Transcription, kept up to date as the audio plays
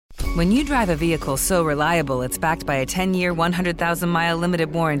When you drive a vehicle so reliable it's backed by a 10-year, 100,000-mile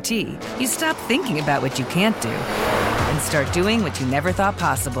limited warranty, you stop thinking about what you can't do and start doing what you never thought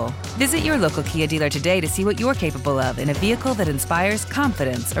possible. Visit your local Kia dealer today to see what you're capable of in a vehicle that inspires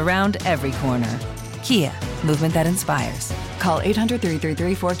confidence around every corner. Kia, movement that inspires. Call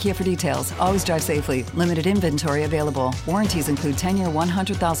 800-333-4KIA for details. Always drive safely. Limited inventory available. Warranties include 10-year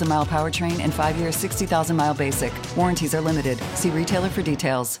 100,000-mile powertrain and 5-year 60,000-mile basic. Warranties are limited. See retailer for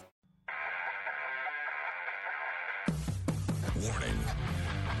details. Warning.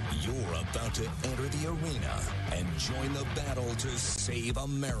 You're about to enter the arena and join the battle to save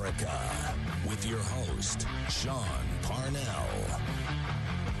America with your host, Sean Parnell.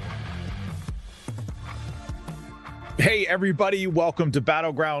 Hey, everybody. Welcome to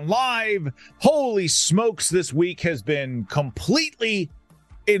Battleground Live. Holy smokes, this week has been completely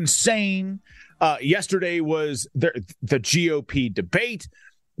insane. Yesterday was the GOP debate,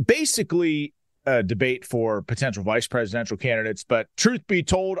 basically a debate for potential vice presidential candidates. But truth be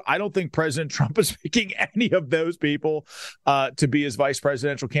told, I don't think President Trump is picking any of those people to be his vice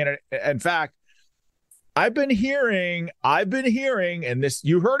presidential candidate. In fact, I've been hearing, and this,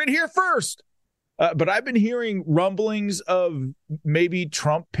 you heard it here first. But I've been hearing rumblings of maybe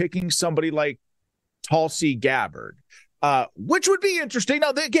Trump picking somebody like Tulsi Gabbard, which would be interesting.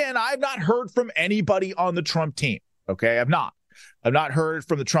 Now, again, I've not heard from anybody on the Trump team. Okay, I've not heard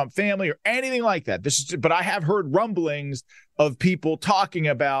from the Trump family or anything like that. But I have heard rumblings of people talking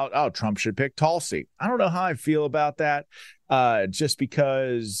about, oh, Trump should pick Tulsi. I don't know how I feel about that. Just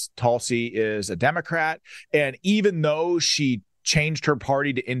because Tulsi is a Democrat, and even though she changed her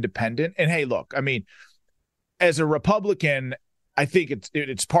party to independent. And hey, look, I mean, as a Republican, I think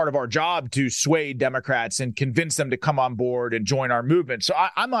it's part of our job to sway Democrats and convince them to come on board and join our movement. So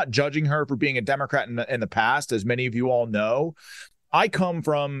I'm not judging her for being a Democrat in the past, as many of you all know. I come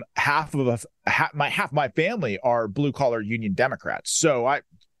from half my family are blue collar union Democrats, so I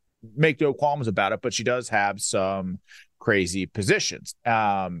make no qualms about it. But she does have some crazy positions.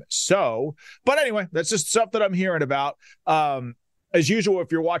 But anyway, that's just stuff that I'm hearing about. As usual,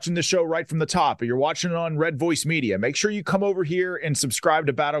 if you're watching the show right from the top, or you're watching it on Red Voice Media, make sure you come over here and subscribe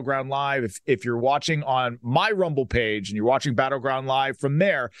to Battleground Live. If you're watching on my Rumble page and you're watching Battleground Live from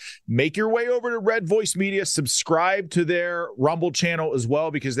there, make your way over to Red Voice Media, subscribe to their Rumble channel as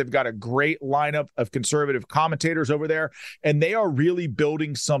well, because they've got a great lineup of conservative commentators over there, and they are really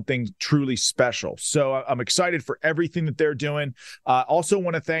building something truly special. So I'm excited for everything that they're doing. Also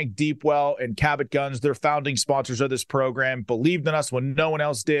want to thank Deepwell and Cabot Guns. They're founding sponsors of this program, believed in us when no one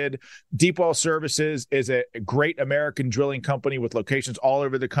else did. Deepwell Services is a great American drilling company with locations all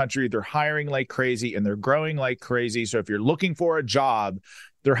over the country. They're hiring like crazy and they're growing like crazy. So if you're looking for a job,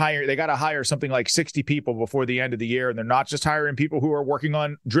 they got to hire something like 60 people before the end of the year. And they're not just hiring people who are working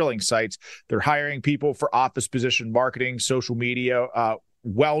on drilling sites. They're hiring people for office position marketing, social media,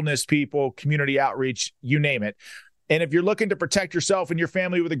 wellness people, community outreach, you name it. And if you're looking to protect yourself and your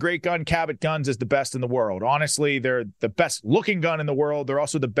family with a great gun, Cabot Guns is the best in the world. Honestly, they're the best looking gun in the world. They're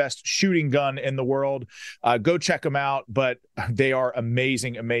also the best shooting gun in the world. Go check them out. But they are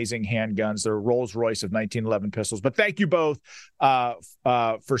amazing, amazing handguns. They're Rolls Royce of 1911 pistols. But thank you both for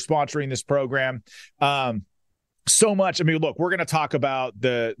sponsoring this program. So much. I mean, look, we're going to talk about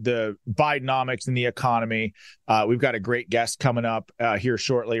the Bidenomics and the economy. We've got a great guest coming up here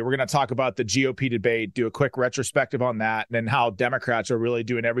shortly. We're going to talk about the GOP debate, do a quick retrospective on that, and then how Democrats are really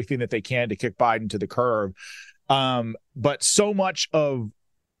doing everything that they can to kick Biden to the curb. But so much of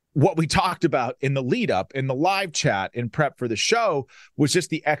what we talked about in the lead up, in the live chat, in prep for the show, was just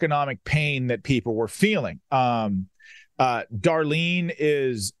the economic pain that people were feeling.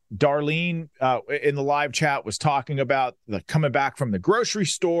 Darlene in the live chat was talking about the coming back from the grocery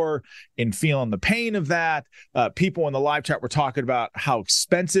store and feeling the pain of that. People in the live chat were talking about how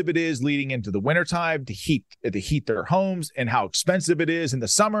expensive it is leading into the wintertime to heat their homes, and how expensive it is in the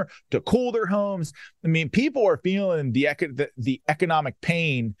summer to cool their homes. I mean, people are feeling the economic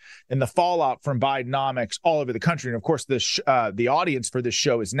pain and the fallout from Bidenomics all over the country. And of course, the audience for this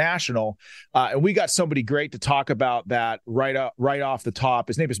show is national. And we got somebody great to talk about that right off the top.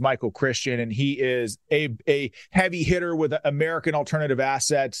 His name is Michael Christian, and he is a heavy hitter with American Alternative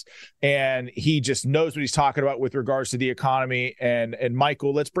Assets, and he just knows what he's talking about with regards to the economy. And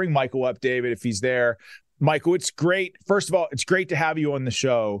Michael, let's bring Michael up, David, if he's there. Michael, it's great. First of all, it's great to have you on the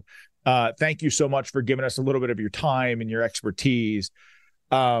show. Thank you so much for giving us a little bit of your time and your expertise.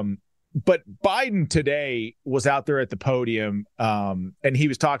 But Biden today was out there at the podium, and he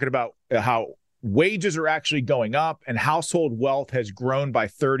was talking about how wages are actually going up and household wealth has grown by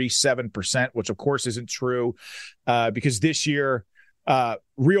 37%, which of course isn't true, because this year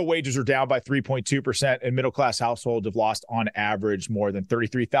Real wages are down by 3.2%, and middle-class households have lost on average more than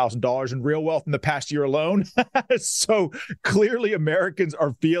 $33,000 in real wealth in the past year alone. So clearly Americans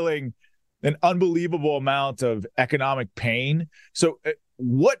are feeling an unbelievable amount of economic pain. So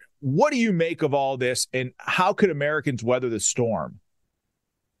what do you make of all this, and how could Americans weather the storm?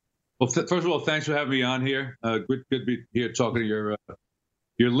 Well, first of all, thanks for having me on here. Good to be here talking to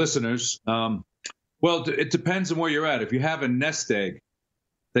your listeners. Well, it depends on where you're at. If you have a nest egg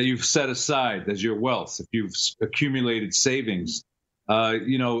that you've set aside as your wealth, if you've accumulated savings,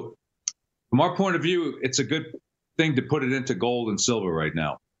 from our point of view, it's a good thing to put it into gold and silver right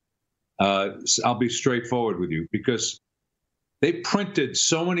now. I'll be straightforward with you, because they printed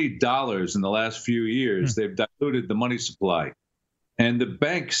so many dollars in the last few years, they've diluted the money supply. And the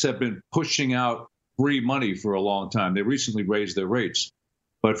banks have been pushing out free money for a long time. They recently raised their rates.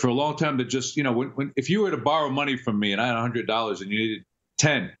 But for a long time, they just, if you were to borrow money from me and I had $100 and you needed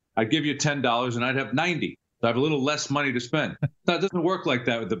 10, I'd give you $10 and I'd have 90. So I have a little less money to spend. No, it doesn't work like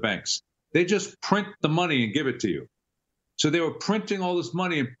that with the banks. They just print the money and give it to you. So they were printing all this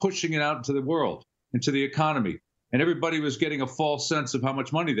money and pushing it out into the world, into the economy. And everybody was getting a false sense of how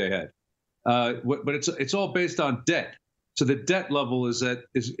much money they had. But it's all based on debt. So the debt level is at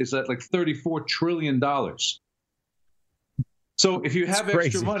like $34 trillion. So if you have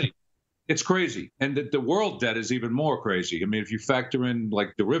extra money, it's crazy. And the world debt is even more crazy. I mean, if you factor in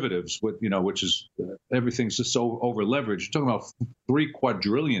like derivatives, which is everything's just so over leveraged, you're talking about $3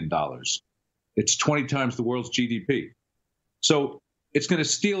 quadrillion. It's 20 times the world's GDP. So it's going to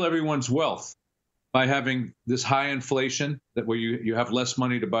steal everyone's wealth by having this high inflation where you have less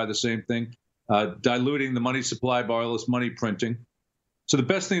money to buy the same thing, diluting the money supply by all this money printing. So the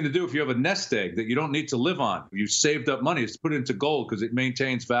best thing to do if you have a nest egg that you don't need to live on, you saved up money, is to put it into gold, because it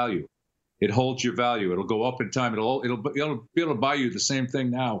maintains value. It holds your value. It'll go up in time. It'll be able to buy you the same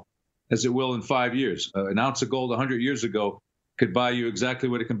thing now as it will in 5 years. An ounce of gold 100 years ago could buy you exactly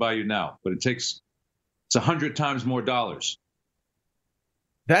what it can buy you now, but it's 100 times more dollars.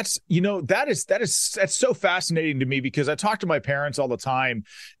 That's so fascinating to me, because I talk to my parents all the time,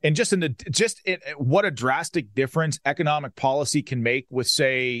 and what a drastic difference economic policy can make with,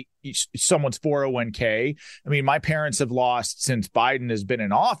 say, someone's 401k. I mean, my parents have lost, since Biden has been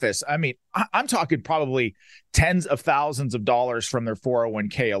in office, I mean, I'm talking probably tens of thousands of dollars from their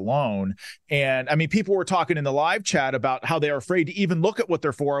 401k alone. And I mean, people were talking in the live chat about how they're afraid to even look at what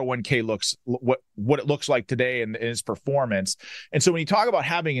their 401k what it looks like today and its performance. And so when you talk about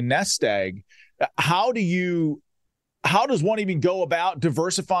having a nest egg, how does one even go about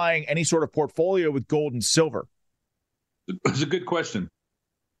diversifying any sort of portfolio with gold and silver? It's a good question.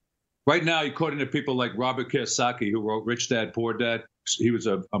 Right now, according to people like Robert Kiyosaki, who wrote Rich Dad, Poor Dad, he was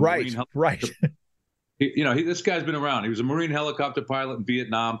a Marine. Right. This guy's been around. He was a Marine helicopter pilot in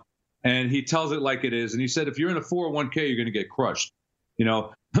Vietnam, and he tells it like it is. And he said, if you're in a 401k, you're going to get crushed.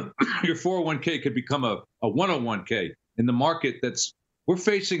 Your 401k could become a 101k in the market. We're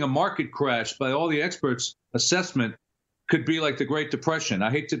facing a market crash by all the experts' assessment. Could be like the Great Depression.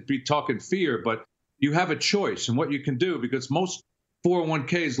 I hate to be talking fear, but you have a choice in what you can do, because most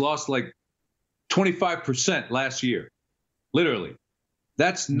 401ks lost like 25% last year, literally.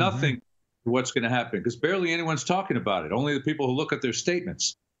 That's nothing to what's going to happen, because barely anyone's talking about it. Only the people who look at their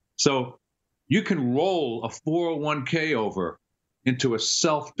statements. So you can roll a 401k over into a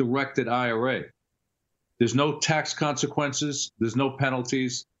self-directed IRA. There's no tax consequences. There's no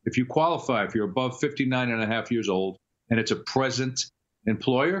penalties. If you qualify, if you're above 59 and a half years old and it's a present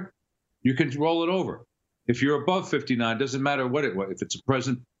employer, you can roll it over. If you're above 59, doesn't matter if it's a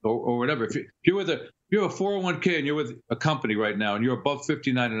present or whatever. If you're a 401k and you're with a company right now and you're above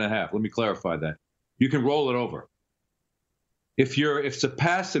 59 and a half, let me clarify that. You can roll it over. If it's a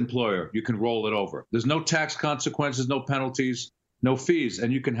past employer, you can roll it over. There's no tax consequences, no penalties, no fees,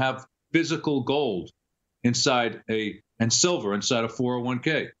 and you can have physical gold and silver inside a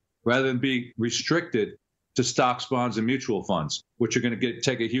 401k, rather than be restricted to stocks, bonds, and mutual funds, which are going to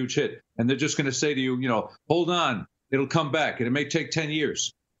take a huge hit. And they're just going to say to you, hold on, it'll come back, and it may take 10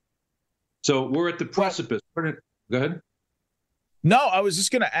 years. So we're at the precipice. Go ahead. No, I was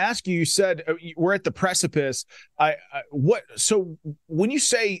just going to ask you, you said we're at the precipice. So when you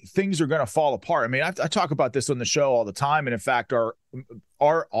say things are going to fall apart, I mean, I talk about this on the show all the time. And in fact, our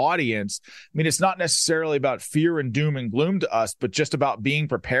audience, I mean, it's not necessarily about fear and doom and gloom to us, but just about being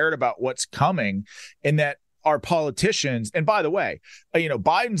prepared about what's coming, and that our politicians, and by the way,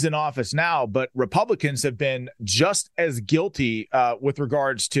 Biden's in office now, but Republicans have been just as guilty with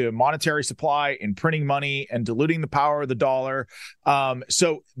regards to monetary supply and printing money and diluting the power of the dollar.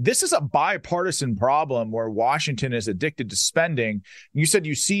 So this is a bipartisan problem where Washington is addicted to spending. You said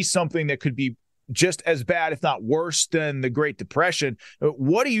you see something that could be just as bad, if not worse, than the Great Depression.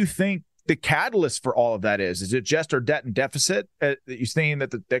 What do you think the catalyst for all of that is? Is it just our debt and deficit that you're saying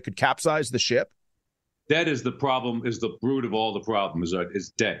that could capsize the ship? Debt is the problem, is the root of all the problems,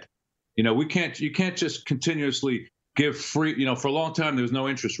 is debt. You can't just continuously give free, for a long time, there was no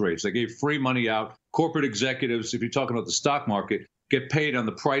interest rates. They gave free money out. Corporate executives, if you're talking about the stock market, get paid on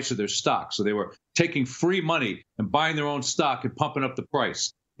the price of their stock. So they were taking free money and buying their own stock and pumping up the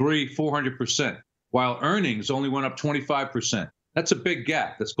price 400%, while earnings only went up 25%. That's a big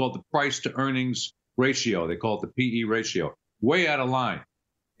gap. That's called the price to earnings ratio. They call it the PE ratio. Way out of line.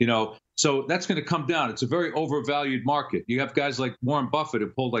 So that's going to come down. It's a very overvalued market. You have guys like Warren Buffett who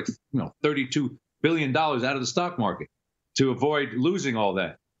pulled $32 billion out of the stock market to avoid losing all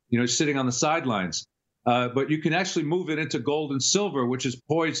that, sitting on the sidelines. But you can actually move it into gold and silver, which is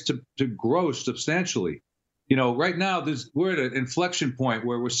poised to grow substantially. Right now, we're at an inflection point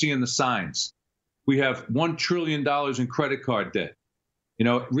where we're seeing the signs. We have $1 trillion in credit card debt.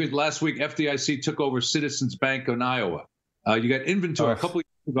 Last week, FDIC took over Citizens Bank in Iowa. You got inventory. A couple of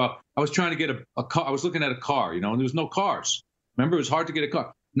years ago, I was trying to get a car. I was looking at a car, and there was no cars. Remember, it was hard to get a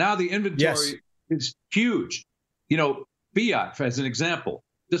car. Now the inventory is huge. Fiat, as an example,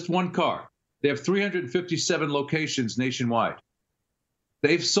 just one car. They have 357 locations nationwide.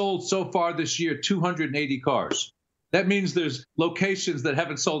 They've sold so far this year 280 cars. That means there's locations that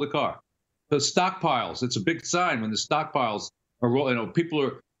haven't sold a car. The stockpiles, it's a big sign when the stockpiles are, people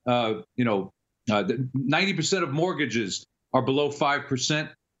are, 90% of mortgages are below 5%.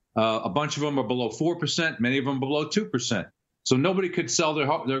 A bunch of them are below 4%. Many of them below 2%. So nobody could sell their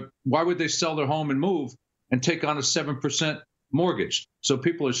home. Why would they sell their home and move and take on a 7% mortgage? So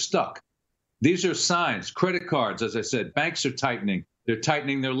people are stuck. These are signs. Credit cards, as I said, banks are tightening. They're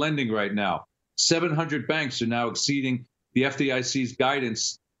tightening their lending right now. 700 banks are now exceeding the FDIC's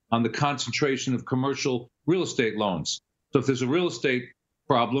guidance on the concentration of commercial real estate loans. So if there's a real estate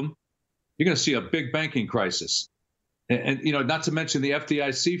problem, you're going to see a big banking crisis. And not to mention the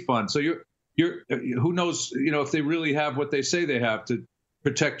FDIC fund. So who knows, if they really have what they say they have to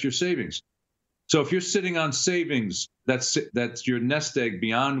protect your savings. So if you're sitting on savings, that's your nest egg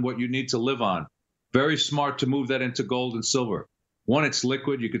beyond what you need to live on. Very smart to move that into gold and silver. One, it's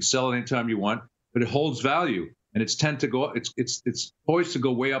liquid. You could sell it anytime you want, but it holds value, and it's poised to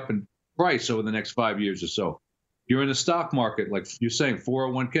go way up in price over the next 5 years or so. You're in the stock market, like you're saying,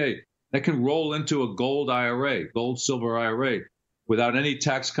 401k, that can roll into a gold IRA, gold silver IRA, without any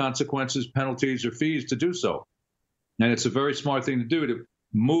tax consequences, penalties, or fees to do so. And it's a very smart thing to do, to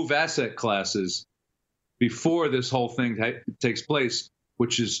move asset classes before this whole thing takes place,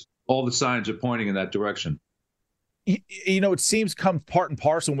 which is all the signs are pointing in that direction. It seems comes part and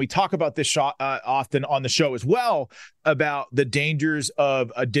parcel when we talk about this often on the show as well, about the dangers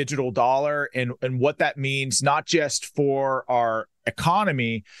of a digital dollar and what that means, not just for our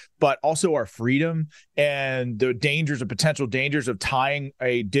economy, but also our freedom, and the potential dangers of tying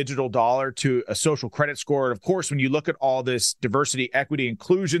a digital dollar to a social credit score. And of course, when you look at all this diversity, equity,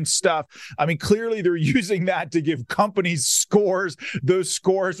 inclusion stuff, clearly they're using that to give companies scores. Those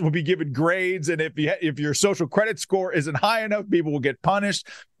scores will be given grades. And if your social credit score isn't high enough, people will get punished.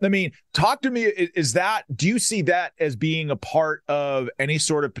 Talk to me. Do you see that as being a part of any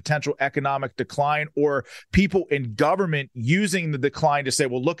sort of potential economic decline, or people in government using the decline to say,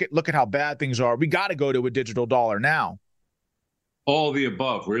 well, look at how bad things are. We got to go to a digital dollar now. All the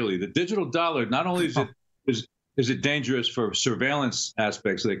above, really. The digital dollar, not only is it dangerous for surveillance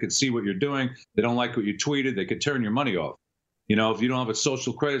aspects, so they can see what you're doing. They don't like what you tweeted. They could turn your money off. If you don't have a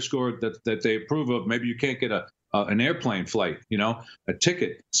social credit score that they approve of, maybe you can't get an airplane flight, a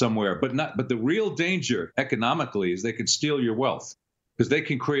ticket somewhere. But the real danger economically is they can steal your wealth, because they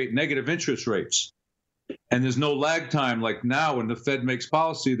can create negative interest rates. And there's no lag time like now when the Fed makes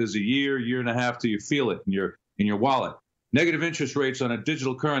policy. There's a year and a half till you feel it in your wallet. Negative interest rates on a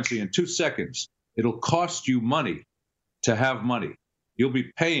digital currency in 2 seconds. It'll cost you money to have money. You'll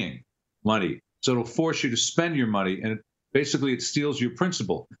be paying money. So it'll force you to spend your money, and basically it steals your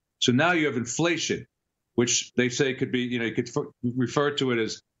principal. So now you have inflation, which they say could be, you could refer to it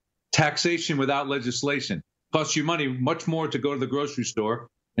as taxation without legislation. Costs you money much more to go to the grocery store,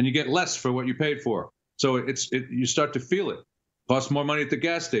 and you get less for what you paid for. So you start to feel it. Costs more money at the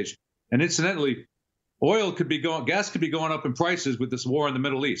gas station. And incidentally, gas could be going up in prices with this war in the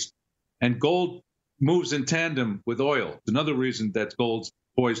Middle East. And gold moves in tandem with oil. It's another reason that gold's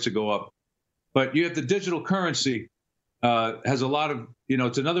poised to go up. But you have the digital currency has a lot of,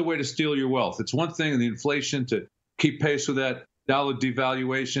 it's another way to steal your wealth. It's one thing, the inflation to keep pace with that. Dollar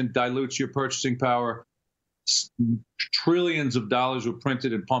devaluation dilutes your purchasing power. Trillions of dollars were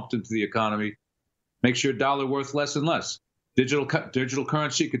printed and pumped into the economy. Makes your dollar worth less and less. Digital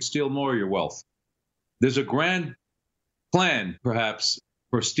currency could steal more of your wealth. There's a grand plan, perhaps,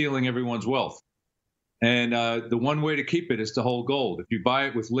 for stealing everyone's wealth. And the one way to keep it is to hold gold. If you buy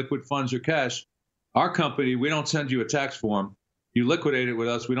it with liquid funds or cash, our company, we don't send you a tax form. You liquidate it with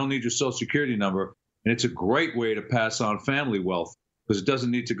us. We don't need your Social Security number. And it's a great way to pass on family wealth because it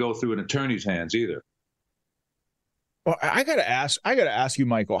doesn't need to go through an attorney's hands either. Well, I gotta ask you,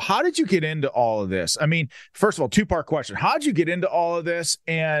 Michael, how did you get into all of this? I mean, first of all, two-part question. How did you get into all of this?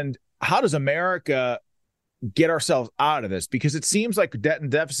 And how does America get ourselves out of this? Because it seems like debt and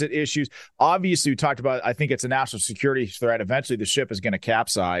deficit issues, obviously we talked about, I think it's a national security threat. Eventually the ship is going to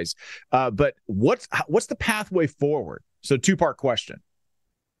capsize. But what's the pathway forward? So two-part question.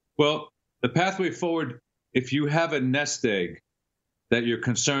 Well, the pathway forward, if you have a nest egg that you're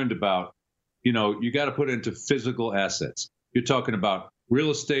concerned about, you got to put it into physical assets. You're talking about real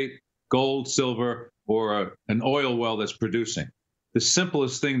estate, gold, silver, or an oil well that's producing. The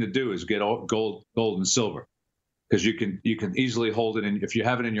simplest thing to do is get gold and silver, because you can easily hold it in. If you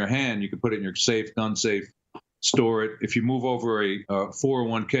have it in your hand, you can put it in your safe, gun safe, store it. If you move over a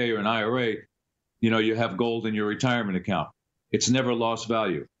 401k or an IRA, you have gold in your retirement account. It's never lost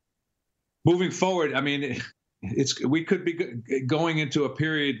value. Moving forward, I mean, we could be going into a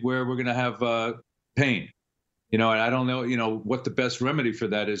period where we're going to have pain. And I don't know, what the best remedy for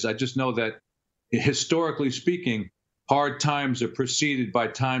that is. I just know that historically speaking, hard times are preceded by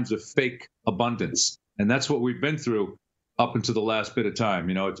times of fake abundance. And that's what we've been through up until the last bit of time.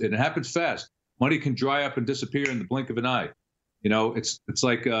 It happens fast. Money can dry up and disappear in the blink of an eye. It's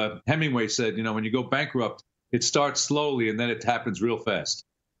like Hemingway said, when you go bankrupt, it starts slowly and then it happens real fast.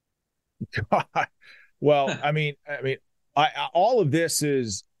 God. Well, I mean, all of this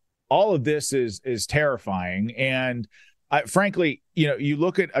is terrifying. And frankly, you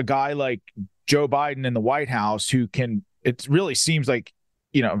look at a guy like Joe Biden in the White House who it really seems like,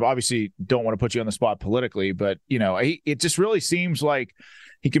 obviously don't want to put you on the spot politically, but, it just really seems like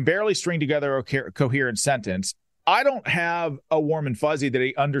he can barely string together a coherent sentence. I don't have a warm and fuzzy that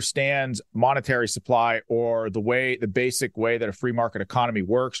he understands monetary supply or the basic way that a free market economy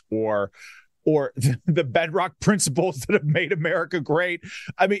works or the bedrock principles that have made America great.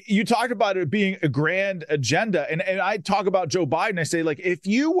 I mean, you talked about it being a grand agenda. And I talk about Joe Biden. I say, like, if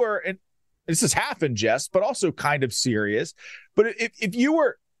you were, and this is half in jest, but also kind of serious, but if you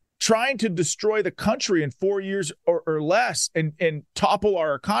were trying to destroy the country in 4 years or less and topple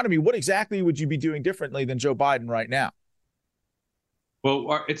our economy, what exactly would you be doing differently than Joe Biden right now?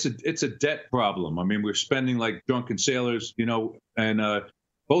 Well, it's a debt problem. I mean, we're spending like drunken sailors, and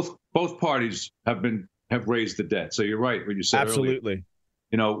both parties have raised the debt. So you're right what you said Absolutely.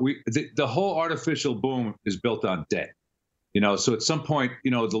 Earlier. The whole artificial boom is built on debt. So at some point,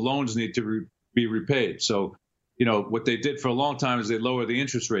 the loans need to be repaid. So what they did for a long time is they lower the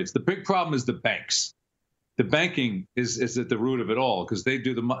interest rates. The big problem is the banks. The banking is at the root of it all because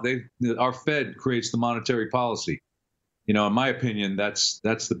our Fed creates the monetary policy. In my opinion, that's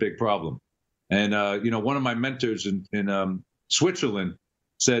the big problem. And one of my mentors in Switzerland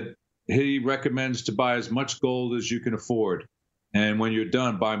said he recommends to buy as much gold as you can afford, and when you're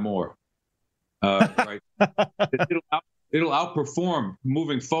done, buy more. Right? It'll outperform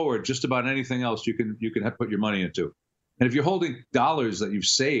moving forward just about anything else you can put your money into. And if you're holding dollars that you've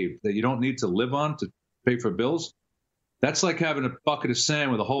saved that you don't need to live on to pay for bills, that's like having a bucket of sand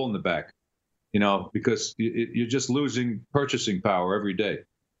with a hole in the back, because you're just losing purchasing power every day.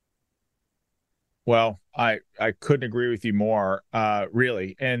 Well, I couldn't agree with you more,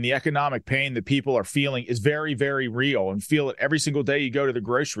 really. And the economic pain that people are feeling is very, very real and feel it every single day you go to the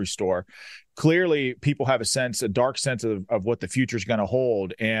grocery store. Clearly, people have a dark sense of what the future is going to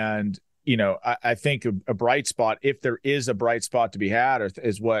hold. And, I think a bright spot, if there is a bright spot to be had,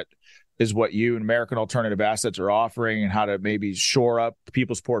 is what you and American Alternative Assets are offering and how to maybe shore up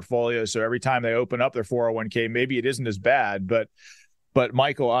people's portfolios. So every time they open up their 401k, maybe it isn't as bad, But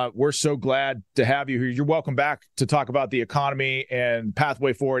Michael, we're so glad to have you here. You're welcome back to talk about the economy and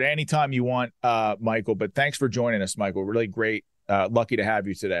pathway forward anytime you want, Michael. But thanks for joining us, Michael. Really great. Lucky to have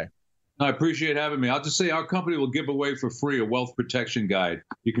you today. I appreciate having me. I'll just say our company will give away for free a wealth protection guide.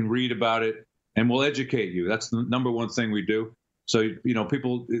 You can read about it and we'll educate you. That's the number one thing we do. So,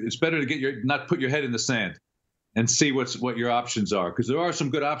 people, it's better to not put your head in the sand and see what your options are, because there are some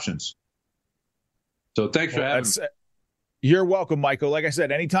good options. So thanks for having me. You're welcome, Michael. Like I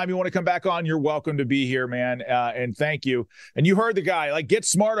said, anytime you want to come back on, you're welcome to be here, man. And thank you. And you heard the guy. Like, get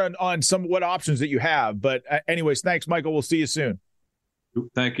smart on some what options that you have. But anyways, thanks, Michael. We'll see you soon.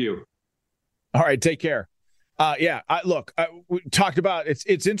 Thank you. All right, take care. We talked about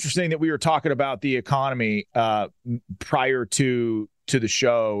it's interesting that we were talking about the economy prior to the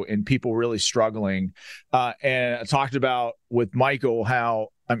show and people really struggling. And I talked about with Michael how,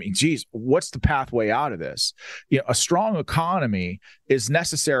 I mean, geez, what's the pathway out of this? You know, a strong economy is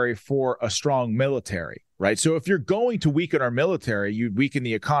necessary for a strong military, right? So if you're going to weaken our military, you weaken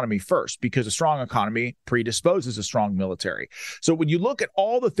the economy first, because a strong economy predisposes a strong military. So when you look at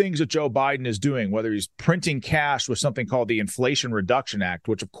all the things that Joe Biden is doing, whether he's printing cash with something called the Inflation Reduction Act,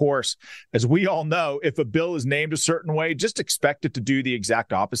 which of course, as we all know, if a bill is named a certain way, just expect it to do the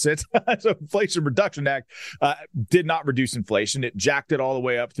exact opposite. So Inflation Reduction Act did not reduce inflation. It jacked it all the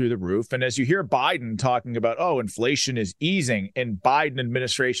way up through the roof. And as you hear Biden talking about, oh, inflation is easing, and Biden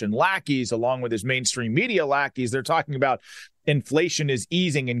administration lackeys, along with his mainstream media lackeys, they're talking about inflation is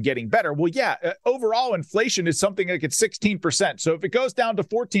easing and getting better. Well, yeah, overall inflation is something like it's 16%. So if it goes down to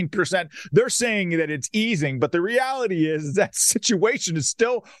 14%, they're saying that it's easing. But the reality is that situation is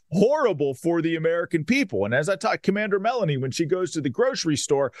still horrible for the American people. And as I talked, Commander Melanie, when she goes to the grocery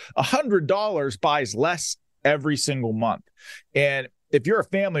store, $100 buys less every single month. And if you're a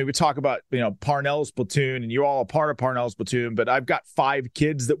family, we talk about, Parnell's platoon, and you're all a part of Parnell's platoon, but I've got 5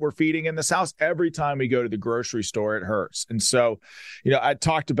 kids that we're feeding in this house. Every time we go to the grocery store, it hurts. And so, I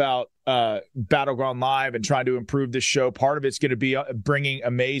talked about Battleground Live and trying to improve this show. Part of it's going to be bringing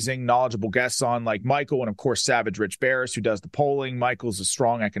amazing, knowledgeable guests on like Michael and, of course, Savage Rich Barris, who does the polling. Michael's a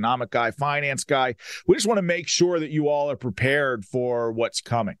strong economic guy, finance guy. We just want to make sure that you all are prepared for what's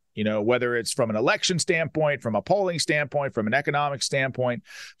coming, whether it's from an election standpoint, from a polling standpoint, from an economic standpoint.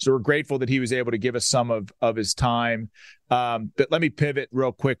 So we're grateful that he was able to give us some of his time. But let me pivot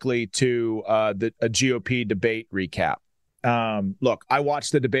real quickly to a GOP debate recap. Look, I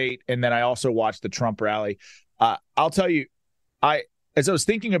watched the debate, and then I also watched the Trump rally. I'll tell you, as I was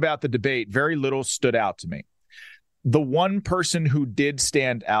thinking about the debate, very little stood out to me. The one person who did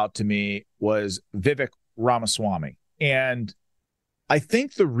stand out to me was Vivek Ramaswamy. And I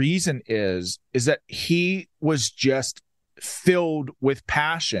think the reason is that he was just filled with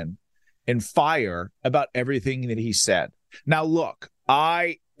passion and fire about everything that he said. Now, look,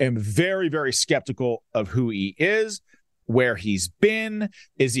 I am very, very skeptical of who he is, where he's been.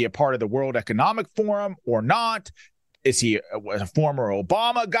 Is he a part of the World Economic Forum or not? Is he a former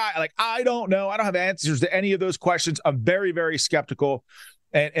Obama guy? Like, I don't know. I don't have answers to any of those questions. I'm very, very skeptical.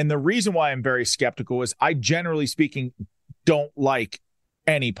 And the reason why I'm very skeptical is I, generally speaking, don't like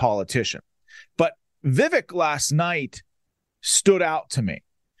any politician. But Vivek last night stood out to me.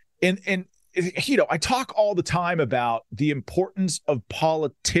 And I talk all the time about the importance of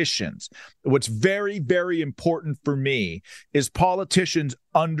politicians. What's very, very important for me is politicians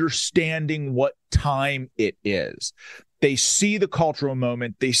understanding what time it is. They see the cultural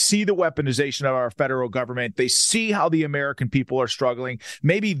moment. They see the weaponization of our federal government. They see how the American people are struggling.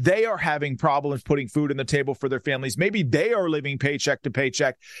 Maybe they are having problems putting food on the table for their families. Maybe they are living paycheck to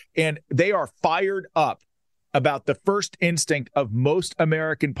paycheck, and they are fired up about the first instinct of most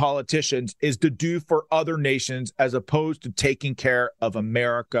American politicians is to do for other nations as opposed to taking care of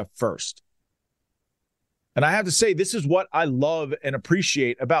America first. And I have to say, this is what I love and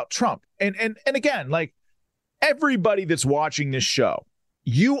appreciate about Trump. And again, like everybody that's watching this show,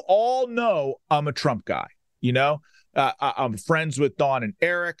 you all know I'm a Trump guy. I'm friends with Don and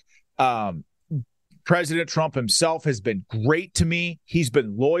Eric. President Trump himself has been great to me. He's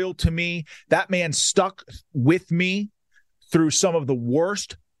been loyal to me. That man stuck with me through some of the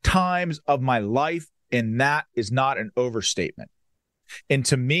worst times of my life, and that is not an overstatement. And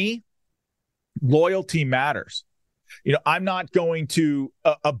to me, loyalty matters. I'm not going to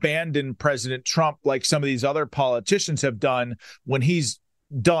abandon President Trump like some of these other politicians have done when he's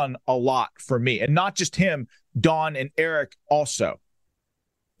done a lot for me. And not just him, Don and Eric also.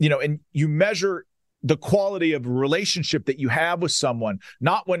 And you measure the quality of relationship that you have with someone,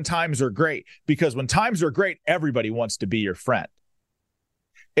 not when times are great, because when times are great, everybody wants to be your friend.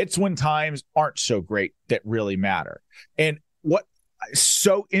 It's when times aren't so great that really matter. And what is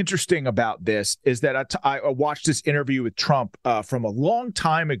so interesting about this is that I watched this interview with Trump from a long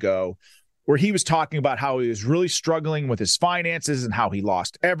time ago, where he was talking about how he was really struggling with his finances and how he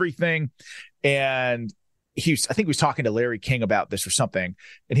lost everything. And I think he was talking to Larry King about this or something,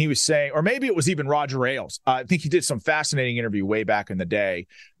 and he was saying, or maybe it was even Roger Ailes. I think he did some fascinating interview way back in the day.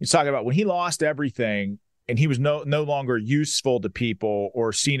 He's talking about when he lost everything and he was no longer useful to people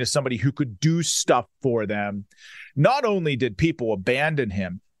or seen as somebody who could do stuff for them, not only did people abandon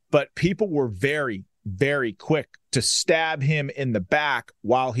him, but people were very, very quick to stab him in the back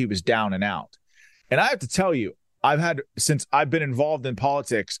while he was down and out. And I have to tell you, since I've been involved in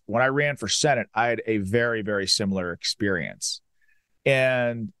politics, when I ran for Senate, I had a very, very similar experience.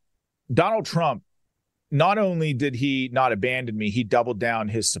 And Donald Trump, not only did he not abandon me, he doubled down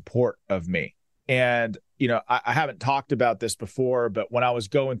his support of me. And, I haven't talked about this before, but when I was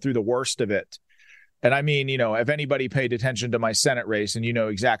going through the worst of it, and I mean, if anybody paid attention to my Senate race, and you know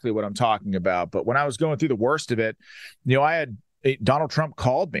exactly what I'm talking about, but when I was going through the worst of it, Donald Trump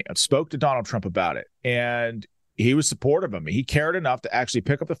called me. I spoke to Donald Trump about it, and he was supportive of me. He cared enough to actually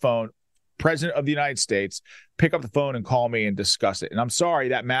pick up the phone, President of the United States, pick up the phone and call me and discuss it. And I'm sorry,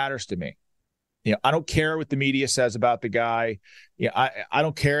 that matters to me. I don't care what the media says about the guy. I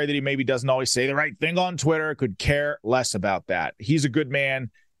don't care that he maybe doesn't always say the right thing on Twitter. Could care less about that. He's a good man.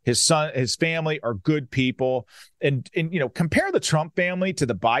 His son, his family are good people. And compare the Trump family to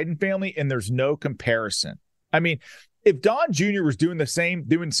the Biden family, and there's no comparison. I mean, if Don Jr. was doing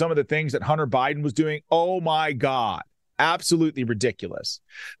some of the things that Hunter Biden was doing, oh my God, absolutely ridiculous.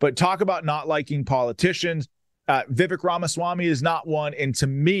 But talk about not liking politicians. Vivek Ramaswamy is not one. And to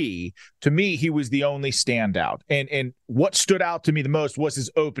me, he was the only standout. And what stood out to me the most was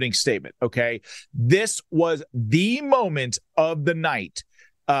his opening statement. Okay. This was the moment of the night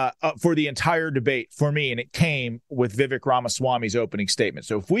for the entire debate for me. And it came with Vivek Ramaswamy's opening statement.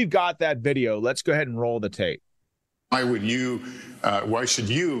 So if we've got that video, let's go ahead and roll the tape. Why should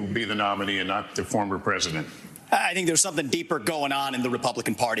you be the nominee and not the former president? I think there's something deeper going on in the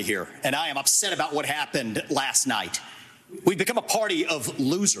Republican Party here, and I am upset about what happened last night. We've become a party of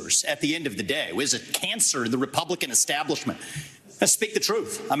losers at the end of the day. It was a cancer in the Republican establishment. Let's speak the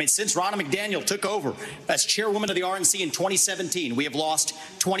truth. I mean, since Ronna McDaniel took over as chairwoman of the RNC in 2017, we have lost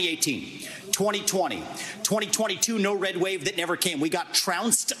 2018, 2020, 2022, no red wave that never came. We got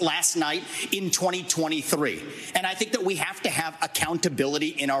trounced last night in 2023. And I think that we have to have accountability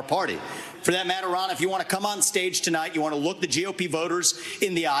in our party. For that matter, Ron, if you want to come on stage tonight, you want to look the GOP voters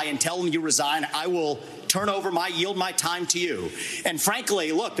in the eye and tell them you resign, I will yield my time to you. And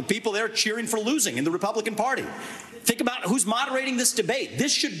frankly, look, the people there cheering for losing in the Republican Party. Think about who's moderating this debate.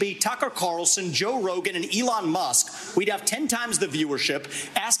 This should be Tucker Carlson, Joe Rogan, and Elon Musk. We'd have 10 times the viewership,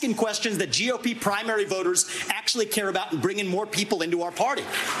 asking questions that GOP primary voters actually care about and bringing more people into our party.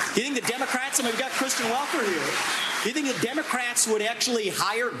 Do you think the Democrats, and we've got Kristen Welker here, do you think the Democrats would actually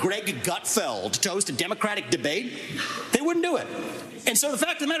hire Greg Gutfeld to host a Democratic debate? They wouldn't do it. And so the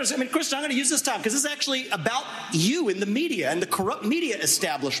fact of the matter is, Kristen, I'm going to use this time because this is actually about you in the media and the corrupt media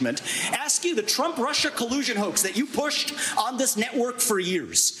establishment. Ask you, the Trump-Russia collusion hoax that you pushed on this network for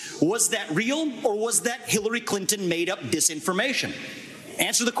years, was that real or was that Hillary Clinton made up disinformation?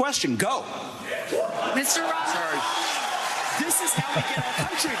 Answer the question. Go. Mr. Ross. Sorry. This is how we get our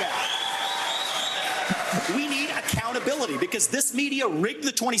country back. We need accountability because this media rigged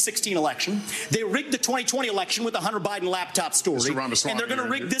the 2016 election. They rigged the 2020 election with the Hunter Biden laptop story. And they're going to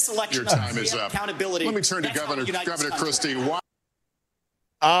rig this election. Your time is up. Accountability. Let me turn to Governor Christie.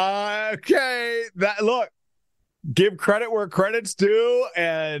 Okay. Look, give credit where credit's due.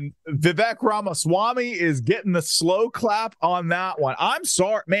 And Vivek Ramaswamy is getting the slow clap on that one. I'm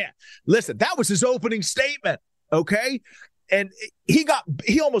sorry, man. Listen, that was his opening statement. Okay. And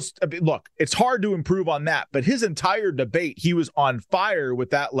look, it's hard to improve on that, but his entire debate, he was on fire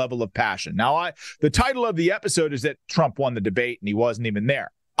with that level of passion. Now, the title of the episode is that Trump won the debate and he wasn't even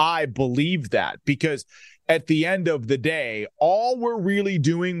there. I believe that because at the end of the day, all we're really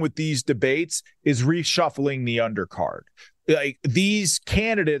doing with these debates is reshuffling the undercard. Like these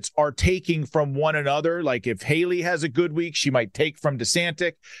candidates are taking from one another. Like if Haley has a good week, she might take from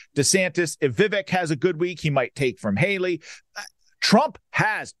DeSantis. If Vivek has a good week, he might take from Haley. Trump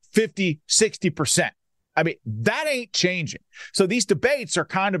has 50, 60%. I mean, that ain't changing. So these debates are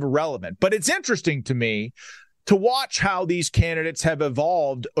kind of irrelevant, but it's interesting to me to watch how these candidates have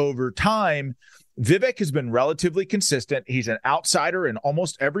evolved over time. Vivek has been relatively consistent. He's an outsider in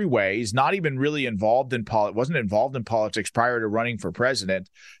almost every way. He's not even really wasn't involved in politics prior to running for president.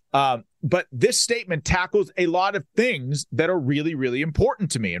 But this statement tackles a lot of things that are really, really important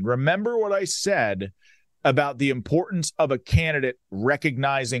to me. And remember what I said about the importance of a candidate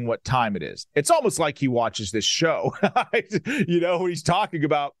recognizing what time it is. It's almost like he watches this show, when he's talking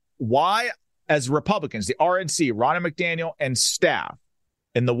about why, as Republicans, the RNC, Ronna McDaniel and staff,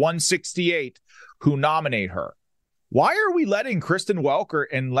 and the 168 who nominate her, why are we letting Kristen Welker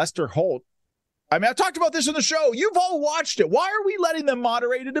and Lester Holt I mean, I've talked about this on the show. You've all watched it. Why are we letting them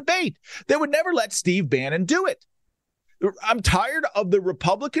moderate a debate? They would never let Steve Bannon do it. I'm tired of the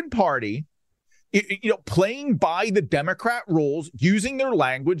Republican Party, playing by the Democrat rules, using their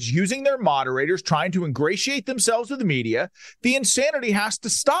language, using their moderators, trying to ingratiate themselves with the media. The insanity has to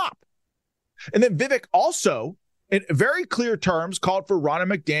stop. And then Vivek also, in very clear terms, called for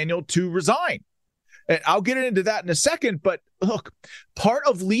Ronna McDaniel to resign. And I'll get into that in a second. But look, part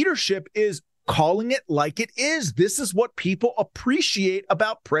of leadership is calling it like it is. This is what people appreciate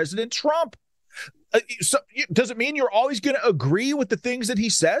about President Trump. So does it mean you're always going to agree with the things that he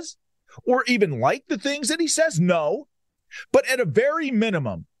says or even like the things that he says? No. But at a very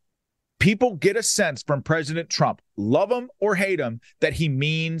minimum, people get a sense from President Trump, love him or hate him, that he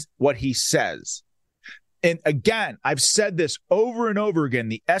means what he says. And again, I've said this over and over again.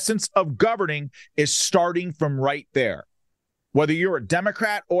 The essence of governing is starting from right there. Whether you're a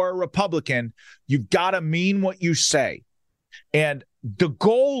Democrat or a Republican, you've got to mean what you say. And the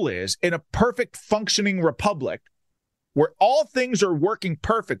goal is, in a perfect functioning republic where all things are working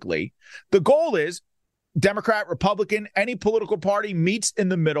perfectly, the goal is Democrat, Republican, any political party meets in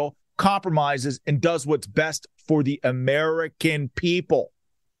the middle, compromises, and does what's best for the American people.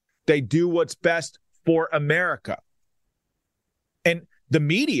 They do what's best for America. And the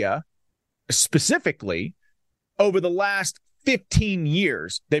media, specifically, over the last 15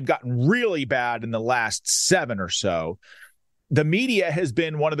 years, they've gotten really bad in the last 7 or so. The media has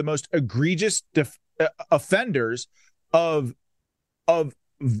been one of the most egregious offenders of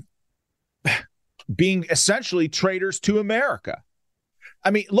being essentially traitors to America.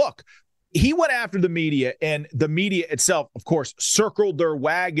 I mean, look, he went after the media, and the media itself, of course, circled their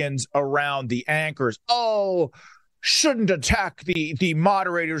wagons around the anchors. Oh, shouldn't attack the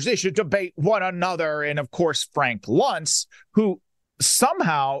moderators. They should debate one another. And, of course, Frank Luntz, who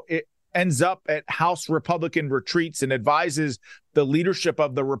somehow ends up at House Republican retreats and advises the leadership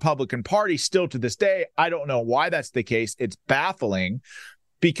of the Republican Party still to this day. I don't know why that's the case. It's baffling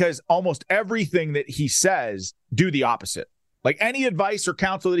because almost everything that he says, do the opposite. Like any advice or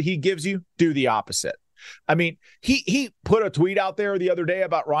counsel that he gives you, do the opposite. I mean, he put a tweet out there the other day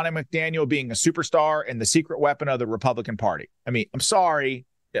about Ronna McDaniel being a superstar and the secret weapon of the Republican Party. I mean, I'm sorry.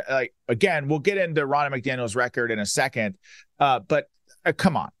 Like, again, we'll get into Ronna McDaniel's record in a second. But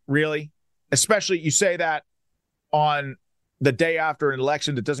come on, really? Especially you say that on the day after an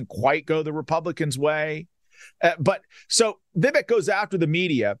election that doesn't quite go the Republicans' way. But so Vivek goes after the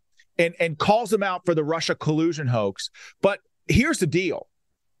media and calls them out for the Russia collusion hoax. But here's the deal.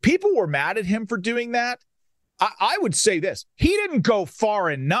 People were mad at him for doing that. I would say this. He didn't go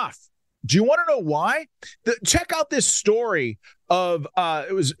far enough. Do you want to know why? Check out this story of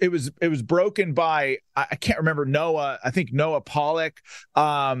it was broken by, I can't remember, Noah. I think Noah Pollock,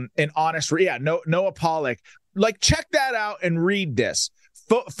 Noah Pollock. Like, check that out and read this.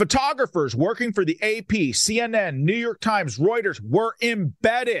 Photographers working for the AP, CNN, New York Times, Reuters were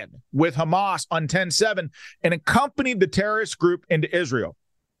embedded with Hamas on 10/7 and accompanied the terrorist group into Israel.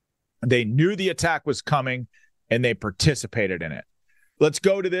 They knew the attack was coming and they participated in it. Let's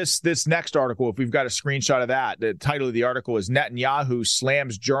go to this next article. If we've got a screenshot of that, the title of the article is Netanyahu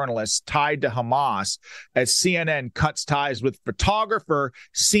slams journalists tied to Hamas as CNN cuts ties with photographer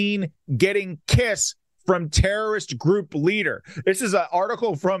seen getting kiss from terrorist group leader. This is an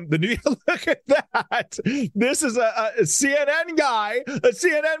article from the New York. Look at that. This is a CNN guy, a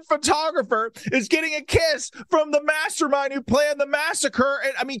CNN photographer is getting a kiss from the mastermind who planned the massacre.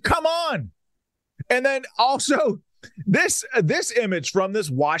 And I mean, come on. And then also this image from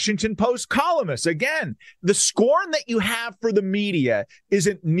this Washington Post columnist. Again, the scorn that you have for the media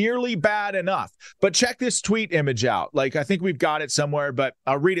isn't nearly bad enough. But check this tweet image out. Like, I think we've got it somewhere, but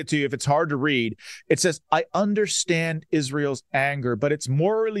I'll read it to you if it's hard to read. It says, I understand Israel's anger, but it's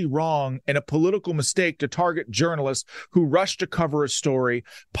morally wrong and a political mistake to target journalists who rush to cover a story.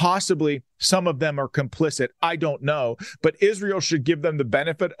 Possibly some of them are complicit. I don't know, but Israel should give them the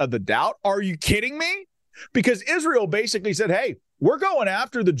benefit of the doubt. Are you kidding me? Because Israel basically said, hey, we're going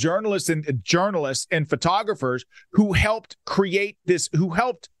after the journalists and photographers who helped create this, who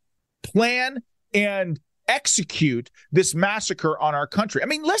helped plan and execute this massacre on our country. I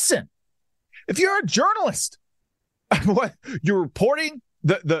mean, listen, if you're a journalist, you're reporting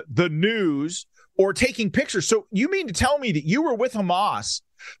the news or taking pictures. So you mean to tell me that you were with Hamas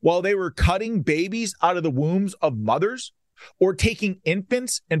while they were cutting babies out of the wombs of mothers? Or taking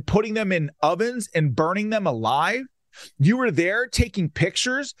infants and putting them in ovens and burning them alive? You were there taking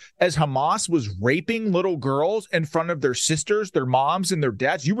pictures as Hamas was raping little girls in front of their sisters, their moms, and their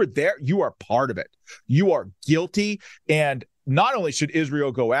dads. You were there. You are part of it. You are guilty. And not only should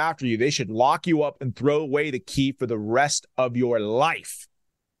Israel go after you, they should lock you up and throw away the key for the rest of your life.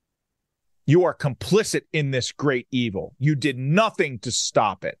 You are complicit in this great evil. You did nothing to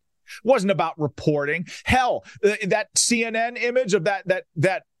stop it. It wasn't about reporting. Hell, that CNN image of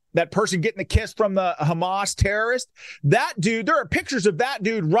that person getting the kiss from the Hamas terrorist, that dude, there are pictures of that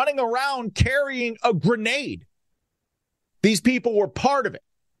dude running around carrying a grenade. These people were part of it.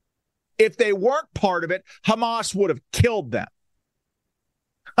 If they weren't part of it, Hamas would have killed them.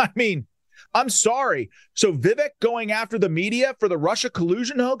 I mean, I'm sorry. So Vivek going after the media for the Russia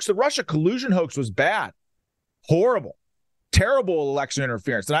collusion hoax? The Russia collusion hoax was bad. Horrible. Terrible election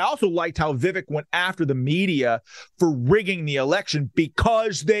interference. And I also liked how Vivek went after the media for rigging the election,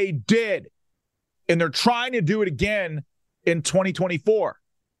 because they did. And they're trying to do it again in 2024.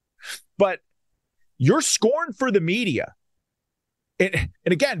 But your scorn for the media, and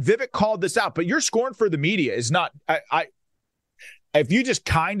again, Vivek called this out, but your scorn for the media is not, if you just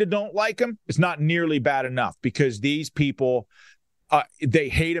kind of don't like them, it's not nearly bad enough, because these people, they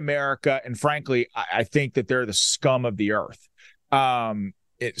hate America, and frankly, I think that they're the scum of the earth.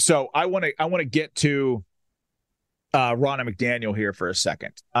 So I want to get to Ronna McDaniel here for a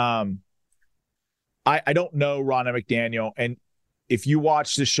second. I don't know Ronna McDaniel, and if you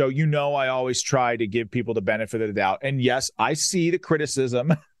watch the show, you know I always try to give people the benefit of the doubt. And yes, I see the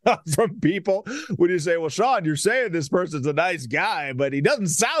criticism from people when you say, well, Sean, you're saying this person's a nice guy, but he doesn't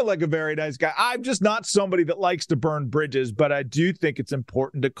sound like a very nice guy. I'm just not somebody that likes to burn bridges, but I do think it's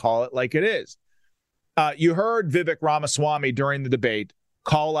important to call it like it is. You heard Vivek Ramaswamy during the debate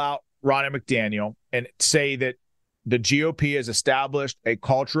call out Ronna McDaniel and say that the GOP has established a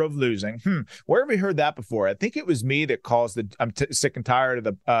culture of losing. Where have we heard that before? I think it was me that calls I'm sick and tired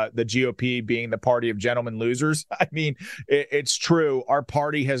of the GOP being the party of gentlemen losers. I mean, it's true. Our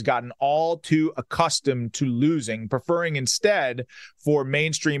party has gotten all too accustomed to losing, preferring instead for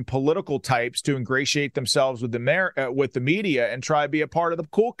mainstream political types to ingratiate themselves with the media and try to be a part of the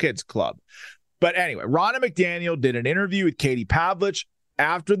cool kids club. But anyway, Ronna McDaniel did an interview with Katie Pavlich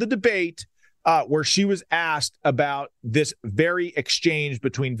after the debate, where she was asked about this very exchange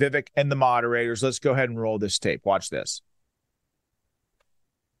between Vivek and the moderators. Let's go ahead and roll this tape. Watch this.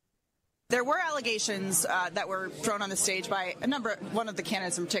 There were allegations that were thrown on the stage by one of the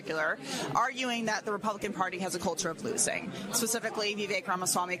candidates in particular, arguing that the Republican Party has a culture of losing. Specifically, Vivek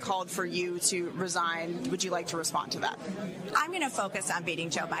Ramaswamy called for you to resign. Would you like to respond to that? I'm going to focus on beating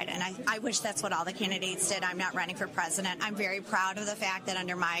Joe Biden. I wish that's what all the candidates did. I'm not running for president. I'm very proud of the fact that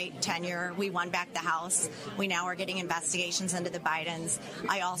under my tenure, we won back the House. We now are getting investigations into the Bidens.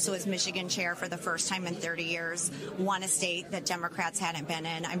 I also, as Michigan chair for the first time in 30 years, won a state that Democrats hadn't been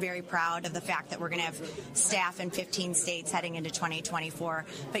in. I'm very proud of the fact that we're going to have staff in 15 states heading into 2024.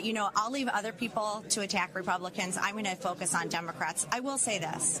 But, I'll leave other people to attack Republicans. I'm going to focus on Democrats. I will say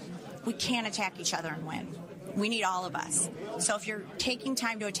this. We can't attack each other and win. We need all of us. So if you're taking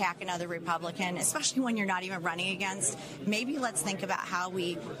time to attack another Republican, especially when you're not even running against, maybe let's think about how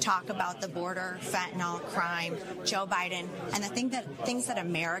we talk about the border, fentanyl, crime, Joe Biden, and the things that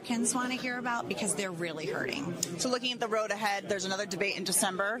Americans want to hear about, because they're really hurting. So looking at the road ahead, there's another debate in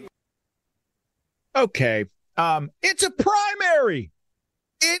December. Okay. It's a primary.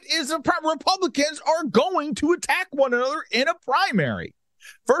 It is Republicans are going to attack one another in a primary.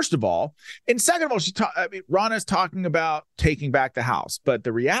 First of all, and second of all, Ronna's talking about taking back the House. But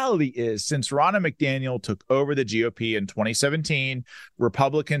the reality is, since Ronna McDaniel took over the GOP in 2017,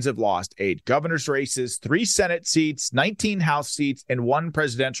 Republicans have lost 8 governor's races, 3 Senate seats, 19 House seats, and 1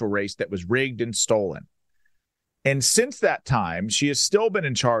 presidential race that was rigged and stolen. And since that time, she has still been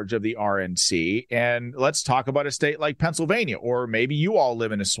in charge of the RNC. And let's talk about a state like Pennsylvania, or maybe you all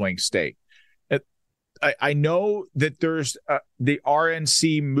live in a swing state. I know that there's the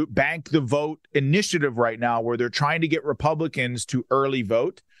RNC Bank the Vote initiative right now where they're trying to get Republicans to early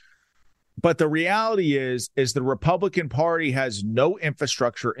vote. But the reality is the Republican Party has no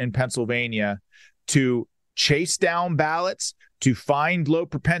infrastructure in Pennsylvania to chase down ballots, to find low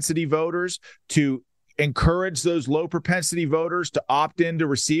propensity voters, to encourage those low propensity voters to opt into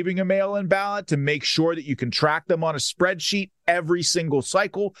receiving a mail-in ballot, to make sure that you can track them on a spreadsheet every single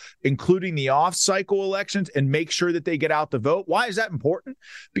cycle, including the off-cycle elections, and make sure that they get out to vote. Why is that important?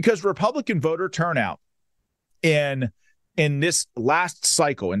 Because Republican voter turnout in this last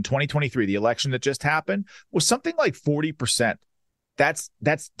cycle in 2023, the election that just happened, was something like 40%.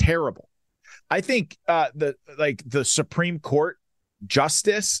 That's terrible. I think the Supreme Court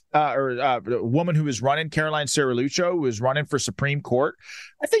justice a woman who was running, Caroline Cerulluccio, who was running for Supreme Court,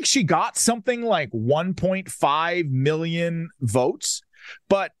 I think she got something like 1.5 million votes.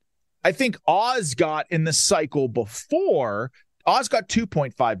 But I think Oz got in the cycle before, Oz got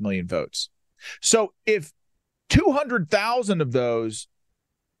 2.5 million votes. So if 200,000 of those,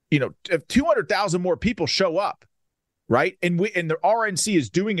 if 200,000 more people show up, right? And the RNC is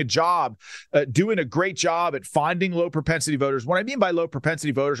doing a great job at finding low propensity voters. What I mean by low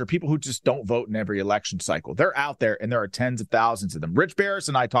propensity voters are people who just don't vote in every election cycle. They're out there, and there are tens of thousands of them. Rich Barris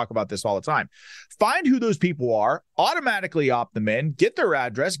and I talk about this all the time. Find who those people are, automatically opt them in, get their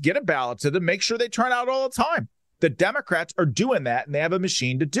address, get a ballot to them, make sure they turn out all the time. The Democrats are doing that, and they have a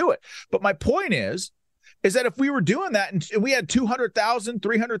machine to do it. But my point is that if we were doing that and we had 200,000,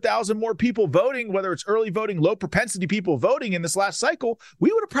 300,000 more people voting, whether it's early voting, low propensity people voting in this last cycle,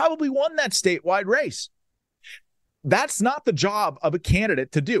 we would have probably won that statewide race. That's not the job of a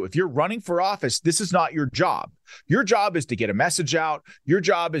candidate to do. If you're running for office, this is not your job. Your job is to get a message out. Your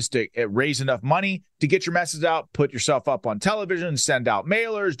job is to raise enough money to get your message out, put yourself up on television, send out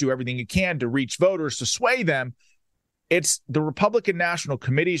mailers, do everything you can to reach voters, to sway them. It's the Republican National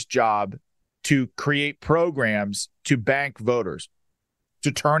Committee's job to create programs to bank voters,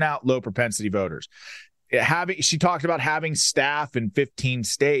 to turn out low propensity voters. She talked about having staff in 15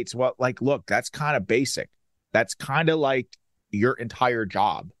 states. Well, look, that's kind of basic. That's kind of like your entire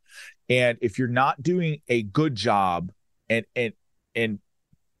job. And if you're not doing a good job and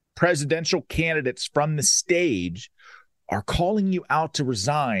presidential candidates from the stage are calling you out to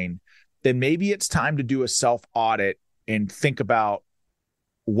resign, then maybe it's time to do a self-audit and think about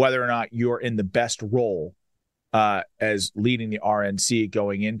whether or not you're in the best role as leading the RNC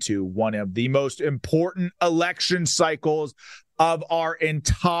going into one of the most important election cycles of our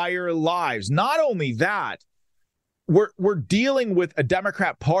entire lives. Not only that, we're dealing with a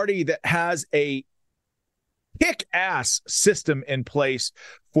Democrat Party that has a kick-ass system in place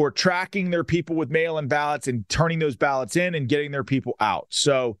for tracking their people with mail-in ballots and turning those ballots in and getting their people out.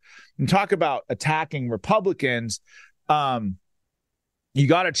 So, and talk about attacking Republicans. You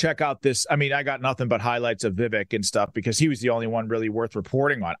got to check out this. I mean, I got nothing but highlights of Vivek and stuff because he was the only one really worth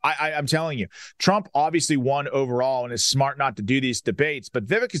reporting on. I'm telling you, Trump obviously won overall and is smart not to do these debates, but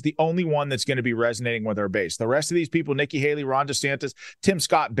Vivek is the only one that's going to be resonating with our base. The rest of these people, Nikki Haley, Ron DeSantis, Tim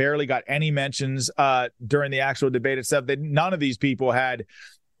Scott barely got any mentions during the actual debate itself. None of these people had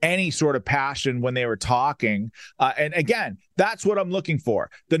any sort of passion when they were talking. And again, that's what I'm looking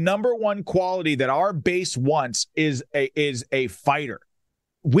for. The number one quality that our base wants is a fighter.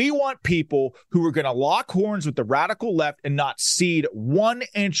 We want people who are going to lock horns with the radical left and not cede 1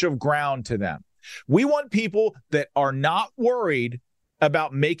 inch of ground to them. We want people that are not worried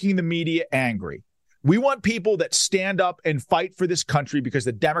about making the media angry. We want people that stand up and fight for this country because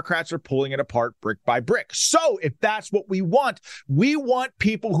the Democrats are pulling it apart brick by brick. So if that's what we want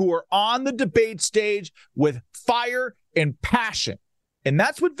people who are on the debate stage with fire and passion. And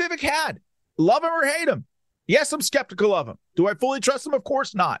that's what Vivek had. Love him or hate him. Yes, I'm skeptical of him. Do I fully trust him? Of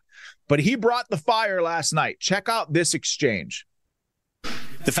course not. But he brought the fire last night. Check out this exchange.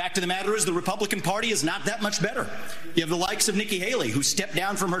 The fact of the matter is the Republican Party is not that much better. You have the likes of Nikki Haley, who stepped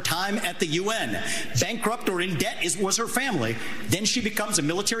down from her time at the UN. Bankrupt or in debt was her family. Then she becomes a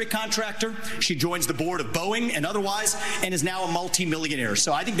military contractor. She joins the board of Boeing and otherwise, and is now a multimillionaire.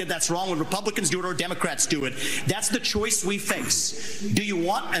 So I think that's wrong when Republicans do it or Democrats do it. That's the choice we face. Do you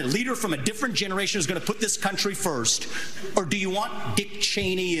want a leader from a different generation who's going to put this country first, or do you want Dick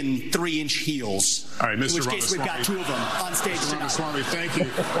Cheney in 3-inch heels? All right, Mr. In which case, we've got two of them on stage tonight. Ramaswamy, thank you.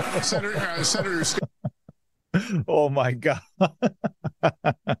 Senator Oh, my God.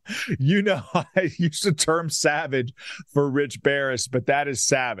 I used the term savage for Rich Barris, but that is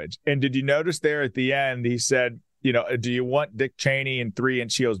savage. And did you notice there at the end, he said, do you want Dick Cheney in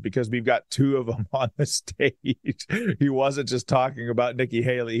 3-inch heels? Because we've got two of them on the stage. He wasn't just talking about Nikki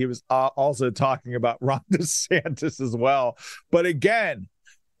Haley. He was also talking about Ron DeSantis as well. But again,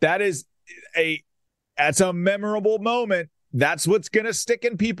 that's a memorable moment. That's what's going to stick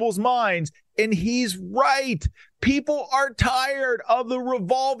in people's minds. And he's right. People are tired of the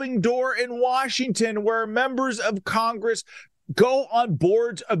revolving door in Washington where members of Congress go on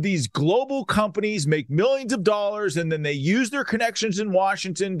boards of these global companies, make millions of dollars, and then they use their connections in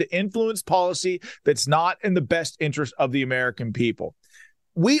Washington to influence policy that's not in the best interest of the American people.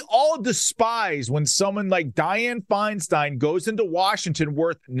 We all despise when someone like Dianne Feinstein goes into Washington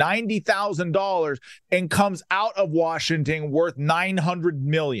worth $90,000 and comes out of Washington worth $900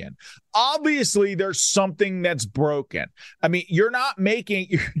 million. Obviously, there's something that's broken. I mean, you're not going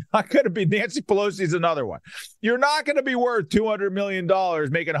to be, Nancy Pelosi's another one. You're not going to be worth $200 million,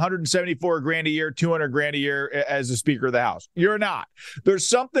 making $174,000 a year, $200,000 a year as the Speaker of the House. You're not. There's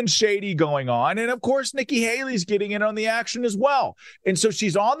something shady going on. And of course, Nikki Haley's getting in on the action as well. And so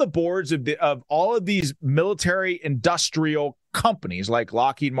she's on the boards of all of these military industrial companies like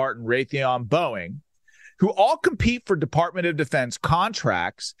Lockheed Martin, Raytheon, Boeing, who all compete for Department of Defense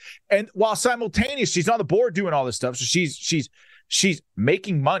contracts. And while simultaneously she's on the board doing all this stuff, so she's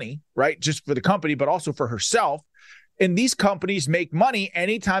making money, right, just for the company, but also for herself. And these companies make money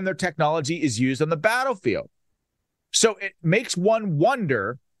anytime their technology is used on the battlefield. So it makes one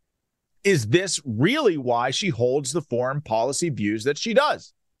wonder, is this really why she holds the foreign policy views that she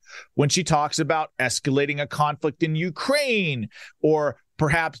does? When she talks about escalating a conflict in Ukraine, or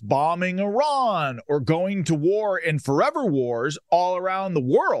perhaps bombing Iran, or going to war in forever wars all around the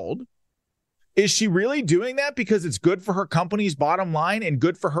world, is she really doing that because it's good for her company's bottom line and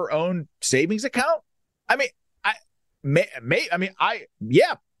good for her own savings account? I mean,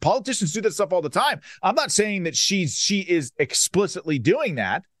 politicians do this stuff all the time. I'm not saying that she is explicitly doing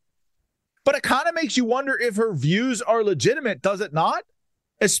that, but it kind of makes you wonder if her views are legitimate, does it not?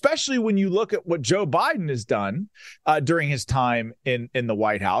 Especially when you look at what Joe Biden has done during his time in the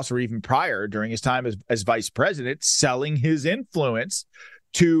White House, or even prior, during his time as vice president, selling his influence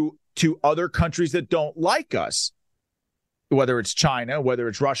to other countries that don't like us, whether it's China, whether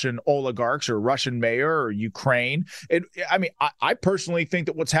it's Russian oligarchs or Russian mayor or Ukraine. I personally think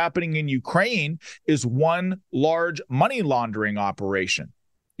that what's happening in Ukraine is one large money laundering operation.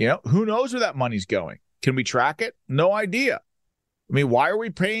 You know, who knows where that money's going? Can we track it? No idea. I mean, why are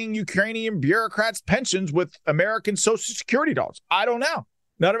we paying Ukrainian bureaucrats pensions with American Social Security dollars? I don't know.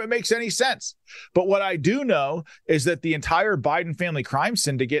 None of it makes any sense. But what I do know is that the entire Biden family crime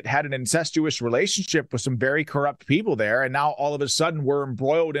syndicate had an incestuous relationship with some very corrupt people there. And now all of a sudden we're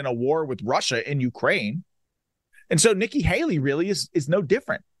embroiled in a war with Russia in Ukraine. And so Nikki Haley really is no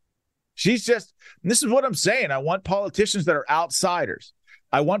different. She's just, and this is what I'm saying. I want politicians that are outsiders.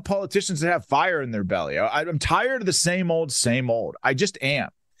 I want politicians that have fire in their belly. I'm tired of the same old. I just am.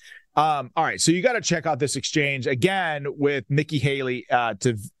 All right, so you got to check out this exchange again with Nikki Haley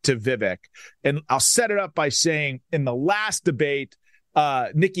to Vivek. And I'll set it up by saying in the last debate,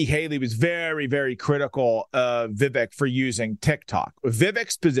 Nikki Haley was very, very critical of Vivek for using TikTok.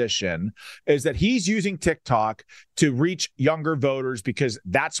 Vivek's position is that he's using TikTok to reach younger voters because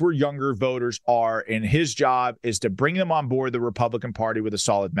that's where younger voters are, and his job is to bring them on board the Republican Party with a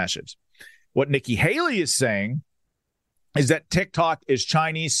solid message. What Nikki Haley is saying is that TikTok is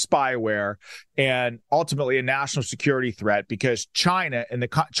Chinese spyware and ultimately a national security threat because China and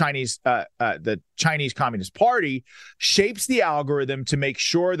the Chinese Communist Party shapes the algorithm to make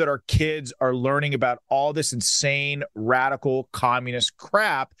sure that our kids are learning about all this insane, radical communist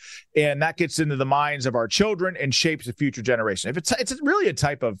crap. And that gets into the minds of our children and shapes the future generation. It's really a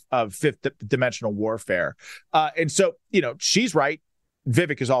type of fifth dimensional warfare. And so, she's right.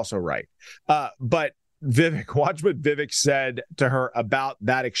 Vivek is also right. But Vivek, watch what Vivek said to her about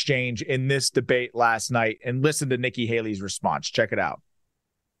that exchange in this debate last night, and listen to Nikki Haley's response. Check it out.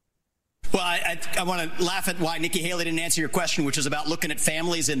 Well, I want to laugh at why Nikki Haley didn't answer your question, which is about looking at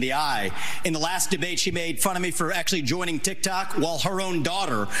families in the eye. In the last debate, she made fun of me for actually joining TikTok while her own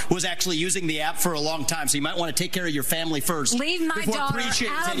daughter was actually using the app for a long time. So you might want to take care of your family first. Leave my daughter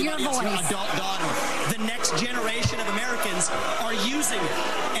out of your voice. Adult daughter. The next generation of Americans are using it.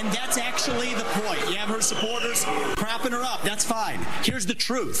 And that's actually the point. You have her supporters propping her up. That's fine. Here's the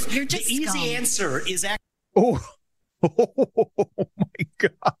truth. You're just the easy scum. answer is actually... Oh my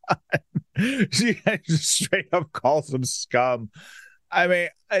God. She just straight up calls him scum. I mean,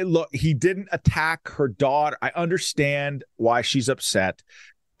 look, he didn't attack her daughter. I understand why she's upset,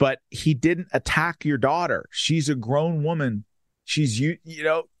 but he didn't attack your daughter. She's a grown woman. She's,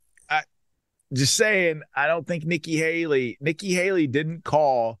 just saying, I don't think Nikki Haley didn't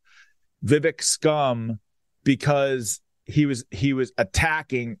call Vivek scum because he was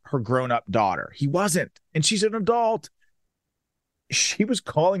attacking her grown-up daughter. He wasn't. And she's an adult. She was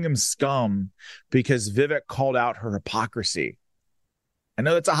calling him scum because Vivek called out her hypocrisy. I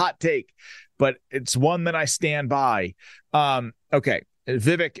know that's a hot take, but it's one that I stand by. Okay.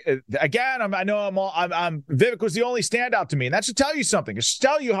 Vivek, again, Vivek was the only standout to me, and that should tell you something. It should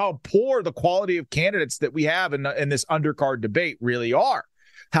tell you how poor the quality of candidates that we have in this undercard debate really are,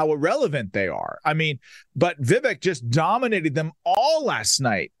 how irrelevant they are. I mean, but Vivek just dominated them all last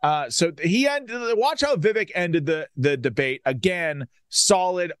night. So watch how Vivek ended the debate. Again,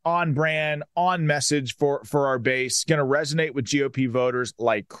 solid, on brand, on message for our base, going to resonate with GOP voters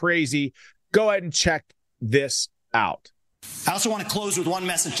like crazy. Go ahead and check this out. I also want to close with one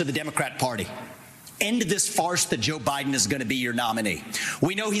message to the Democrat Party. end this farce that Joe Biden is going to be your nominee.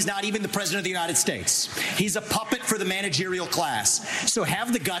 We know he's not even the president of the United States. He's a puppet for the managerial class. So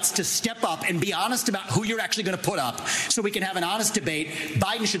have the guts to step up and be honest about who you're actually going to put up so we can have an honest debate.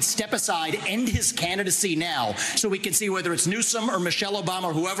 Biden should step aside, end his candidacy now so we can see whether it's Newsom or Michelle Obama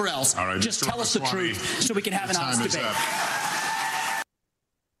or whoever else. All right, just tell us the truth so we can have an honest debate.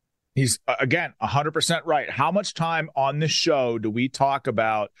 He's, again, 100% right. How much time on this show do we talk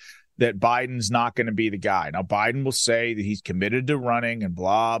about that Biden's not going to be the guy? Now, Biden will say that he's committed to running and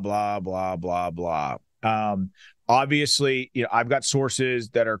blah, blah, blah, blah, blah. Obviously, I've got sources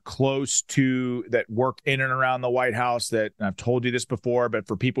that are close to that work in and around the White House that, and I've told you this before, but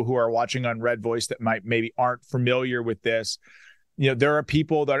for people who are watching on Red Voice that maybe aren't familiar with this, there are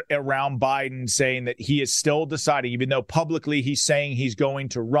people that are around Biden saying that he is still deciding, even though publicly he's saying he's going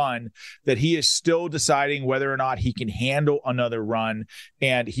to run, that he is still deciding whether or not he can handle another run.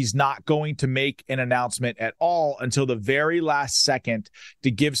 And he's not going to make an announcement at all until the very last second to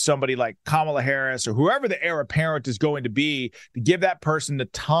give somebody like Kamala Harris or whoever the heir apparent is going to be, to give that person the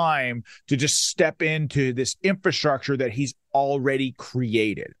time to just step into this infrastructure that he's already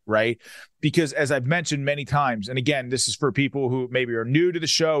created, right? Because as I've mentioned many times, and again, this is for people who maybe are new to the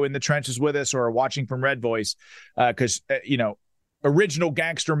show, in the trenches with us, or are watching from Red Voice, because, original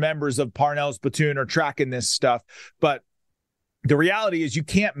gangster members of Parnell's platoon are tracking this stuff. But the reality is you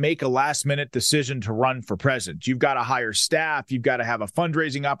can't make a last-minute decision to run for president. You've got to hire staff. You've got to have a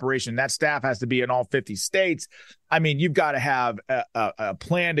fundraising operation. That staff has to be in all 50 states. I mean, you've got to have a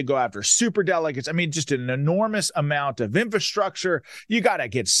plan to go after super delegates. I mean, just an enormous amount of infrastructure. You got to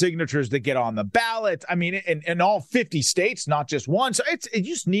get signatures to get on the ballot. I mean, in all 50 states, not just one. So it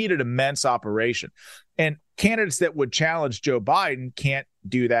just needed an immense operation. And candidates that would challenge Joe Biden can't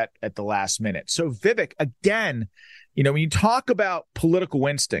do that at the last minute. So Vivek, again, when you talk about political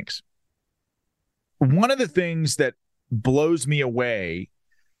instincts, one of the things that blows me away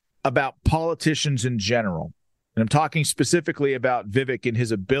about politicians in general, and I'm talking specifically about Vivek and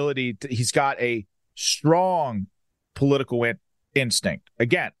his ability to, he's got a strong political instinct.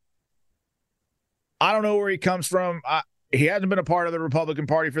 Again, I don't know where he comes from. He hasn't been a part of the Republican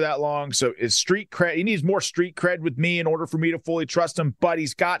Party for that long, so his street cred, he needs more street cred with me in order for me to fully trust him, but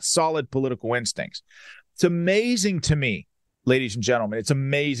he's got solid political instincts. It's amazing to me, ladies and gentlemen, it's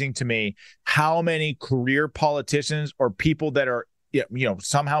amazing to me how many career politicians or people that are,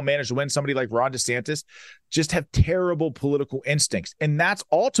 somehow managed to win, somebody like Ron DeSantis, just have terrible political instincts. And that's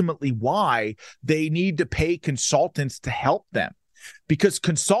ultimately why they need to pay consultants to help them. Because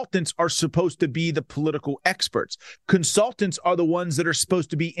consultants are supposed to be the political experts. Consultants are the ones that are supposed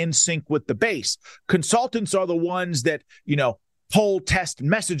to be in sync with the base. Consultants are the ones that, poll test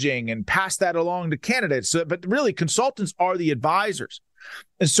messaging and pass that along to candidates. But really, consultants are the advisors.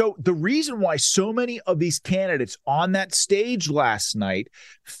 And so the reason why so many of these candidates on that stage last night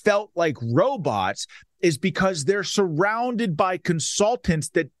felt like robots is because they're surrounded by consultants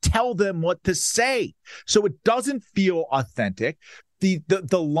that tell them what to say. So it doesn't feel authentic.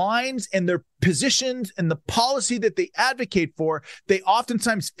 The lines and their positions and the policy that they advocate for, they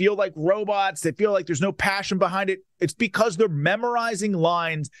oftentimes feel like robots. They feel like there's no passion behind it. It's because they're memorizing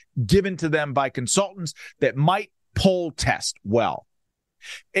lines given to them by consultants that might poll test well.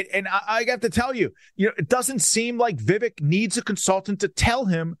 And I got to tell you, it doesn't seem like Vivek needs a consultant to tell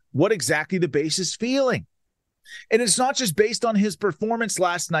him what exactly the base is feeling. And it's not just based on his performance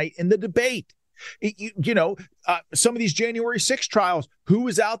last night in the debate. Some of these January 6 trials, who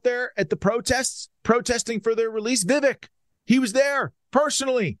was out there at the protests protesting for their release? Vivek. He was there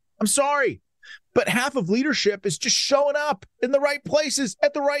personally. I'm sorry. But half of leadership is just showing up in the right places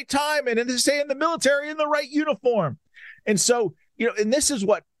at the right time. And to say in the military in the right uniform. And so, and this is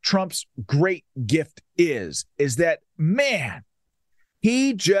what Trump's great gift is that, man,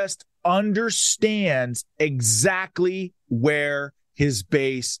 he just understands exactly where his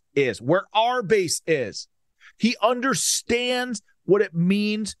base is, where our base is. He understands what it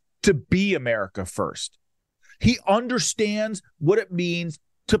means to be America first. He understands what it means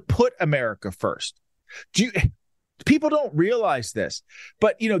to put America first. People don't realize this,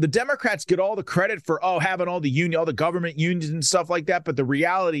 but the Democrats get all the credit for having all the government unions and stuff like that. But the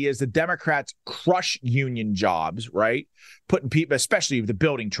reality is the Democrats crush union jobs, right? Putting people, especially the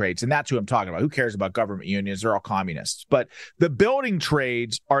building trades, and that's who I'm talking about. Who cares about government unions? They're all communists. But the building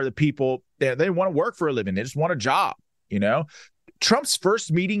trades are the people they want to work for a living. They just want a job. Trump's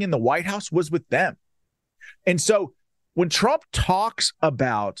first meeting in the White House was with them, and so when Trump talks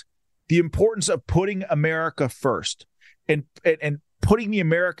about the importance of putting America first and putting the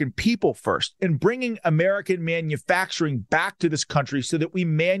American people first and bringing American manufacturing back to this country so that we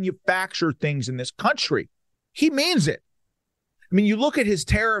manufacture things in this country. He means it. I mean, you look at his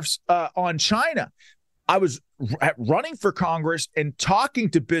tariffs on China. I was running for Congress and talking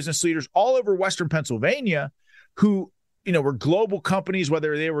to business leaders all over Western Pennsylvania who, were global companies,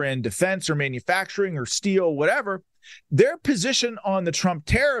 whether they were in defense or manufacturing or steel, whatever. Their position on the Trump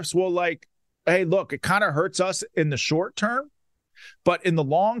tariffs, hey, look, it kind of hurts us in the short term, but in the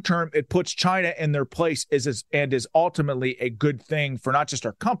long term, it puts China in their place and is ultimately a good thing for not just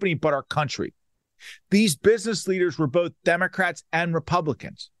our company, but our country. These business leaders were both Democrats and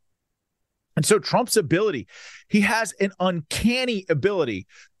Republicans. And so Trump's ability, he has an uncanny ability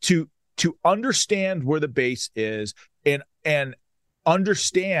to understand where the base is and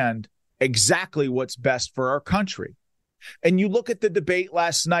understand exactly what's best for our country. And you look at the debate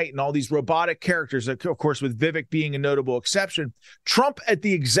last night and all these robotic characters, of course, with Vivek being a notable exception. Trump, at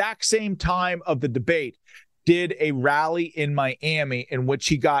the exact same time of the debate, did a rally in Miami in which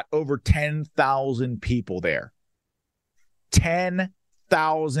he got over 10,000 people there.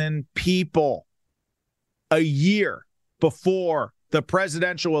 10,000 people a year before the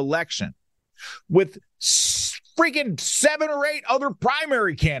presidential election with freaking 7 or 8 other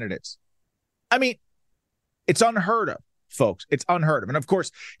primary candidates. I mean, it's unheard of, folks. It's unheard of. And of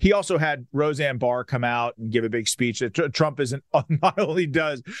course, he also had Roseanne Barr come out and give a big speech that Trump not only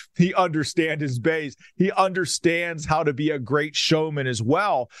does he understand his base, he understands how to be a great showman as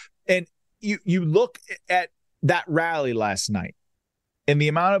well. And you look at that rally last night and the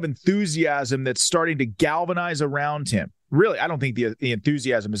amount of enthusiasm that's starting to galvanize around him. Really, I don't think the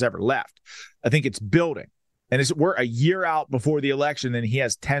enthusiasm has ever left. I think it's building. And we're a year out before the election, and he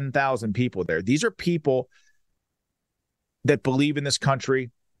has 10,000 people there. These are people that believe in this country,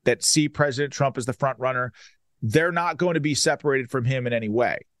 that see President Trump as the front runner. They're not going to be separated from him in any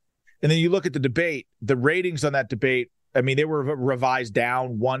way. And then you look at the debate, the ratings on that debate, I mean, they were revised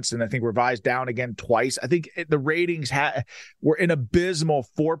down once and I think revised down again twice. I think the ratings were an abysmal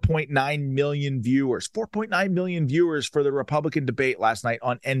 4.9 million viewers. 4.9 million viewers for the Republican debate last night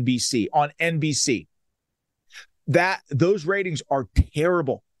on NBC. On NBC. Those ratings are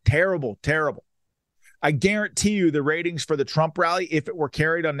terrible, terrible, terrible. I guarantee you the ratings for the Trump rally, if it were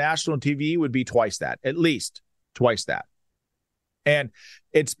carried on national TV, would be twice that, at least twice that. And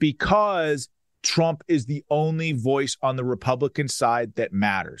it's because Trump is the only voice on the Republican side that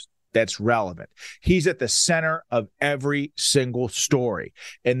matters, that's relevant. He's at the center of every single story.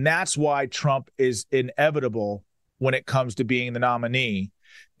 And that's why Trump is inevitable when it comes to being the nominee.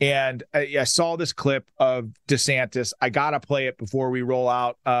 And I saw this clip of DeSantis. I got to play it before we roll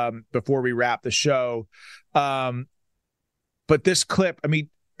out, before we wrap the show. But this clip, I mean,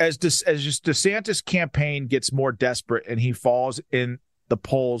 as DeSantis' campaign gets more desperate and he falls in the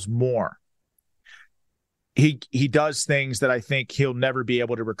polls more, he does things that I think he'll never be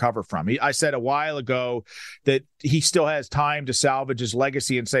able to recover from. I said a while ago that he still has time to salvage his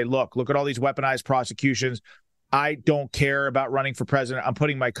legacy and say, look at all these weaponized prosecutions. I don't care about running for president. I'm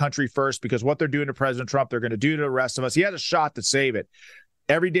putting my country first because what they're doing to President Trump, they're going to do to the rest of us. He has a shot to save it.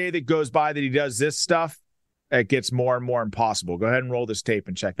 Every day that goes by that he does this stuff, it gets more and more impossible. Go ahead and roll this tape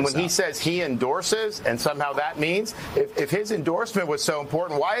and check this out. When he says he endorses, and somehow that means, if his endorsement was so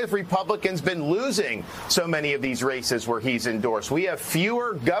important, why have Republicans been losing so many of these races where he's endorsed? We have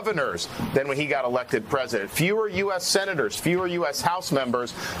fewer governors than when he got elected president, fewer U.S. senators, fewer U.S. House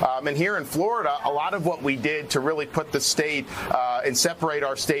members. And here in Florida, a lot of what we did to really put the state and separate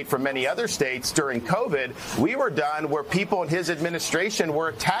our state from many other states during COVID, we were done where people in his administration were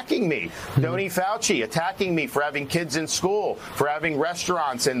attacking me. Tony Fauci attacking me for having kids in school, for having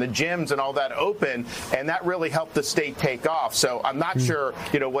restaurants and the gyms and all that open, and that really helped the state take off. So I'm not sure,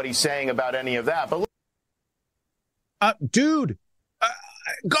 what he's saying about any of that. But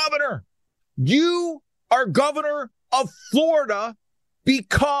Governor, you are governor of Florida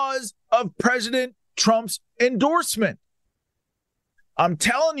because of President Trump's endorsement. I'm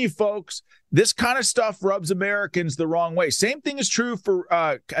telling you, folks, this kind of stuff rubs Americans the wrong way. Same thing is true for,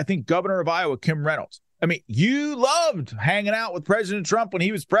 I think, Governor of Iowa, Kim Reynolds. I mean, you loved hanging out with President Trump when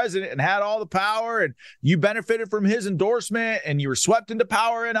he was president and had all the power, and you benefited from his endorsement, and you were swept into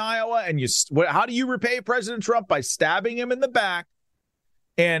power in Iowa. And how do you repay President Trump? By stabbing him in the back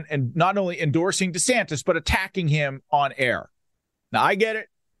and not only endorsing DeSantis, but attacking him on air. Now, I get it.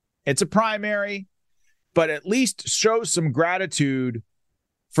 It's a primary, but at least show some gratitude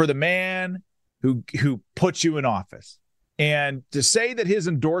for the man who put you in office. And to say that his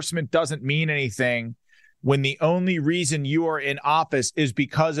endorsement doesn't mean anything when the only reason you are in office is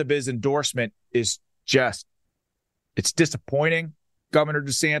because of his endorsement is it's disappointing. Governor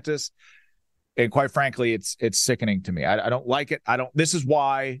DeSantis. And quite frankly, it's sickening to me. I don't like it. This is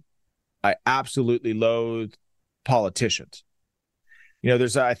why I absolutely loathe politicians.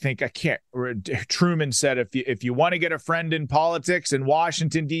 Truman said, if you want to get a friend in politics in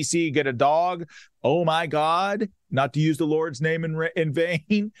Washington, D.C., get a dog. Oh, my God, not to use the Lord's name in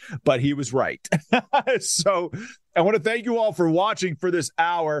vain, but he was right. So I want to thank you all for watching for this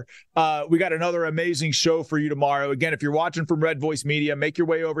hour. We got another amazing show for you tomorrow. Again, if you're watching from Red Voice Media, make your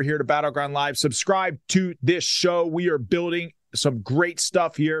way over here to Battleground Live. Subscribe to this show. We are building some great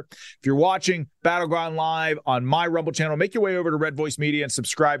stuff here. If you're watching Battleground Live on my Rumble channel, make your way over to Red Voice Media and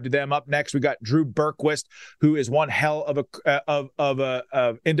subscribe to them. Up next, we got Drew Berquist, who is one hell of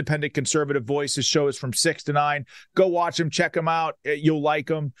a independent conservative voice. His show is from 6 to 9. Go watch him, check him out. You'll like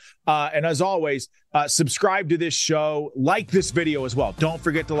him. And as always, subscribe to this show. Like this video as well. Don't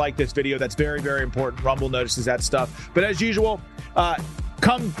forget to like this video. That's very, very important. Rumble notices that stuff. But as usual,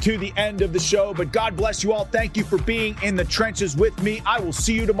 come to the end of the show, but God bless you all. Thank you for being in the trenches with me. I will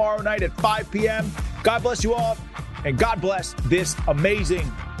see you tomorrow night at 5 p.m. God bless you all, and God bless this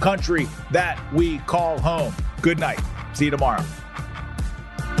amazing country that we call home. Good night. See you tomorrow.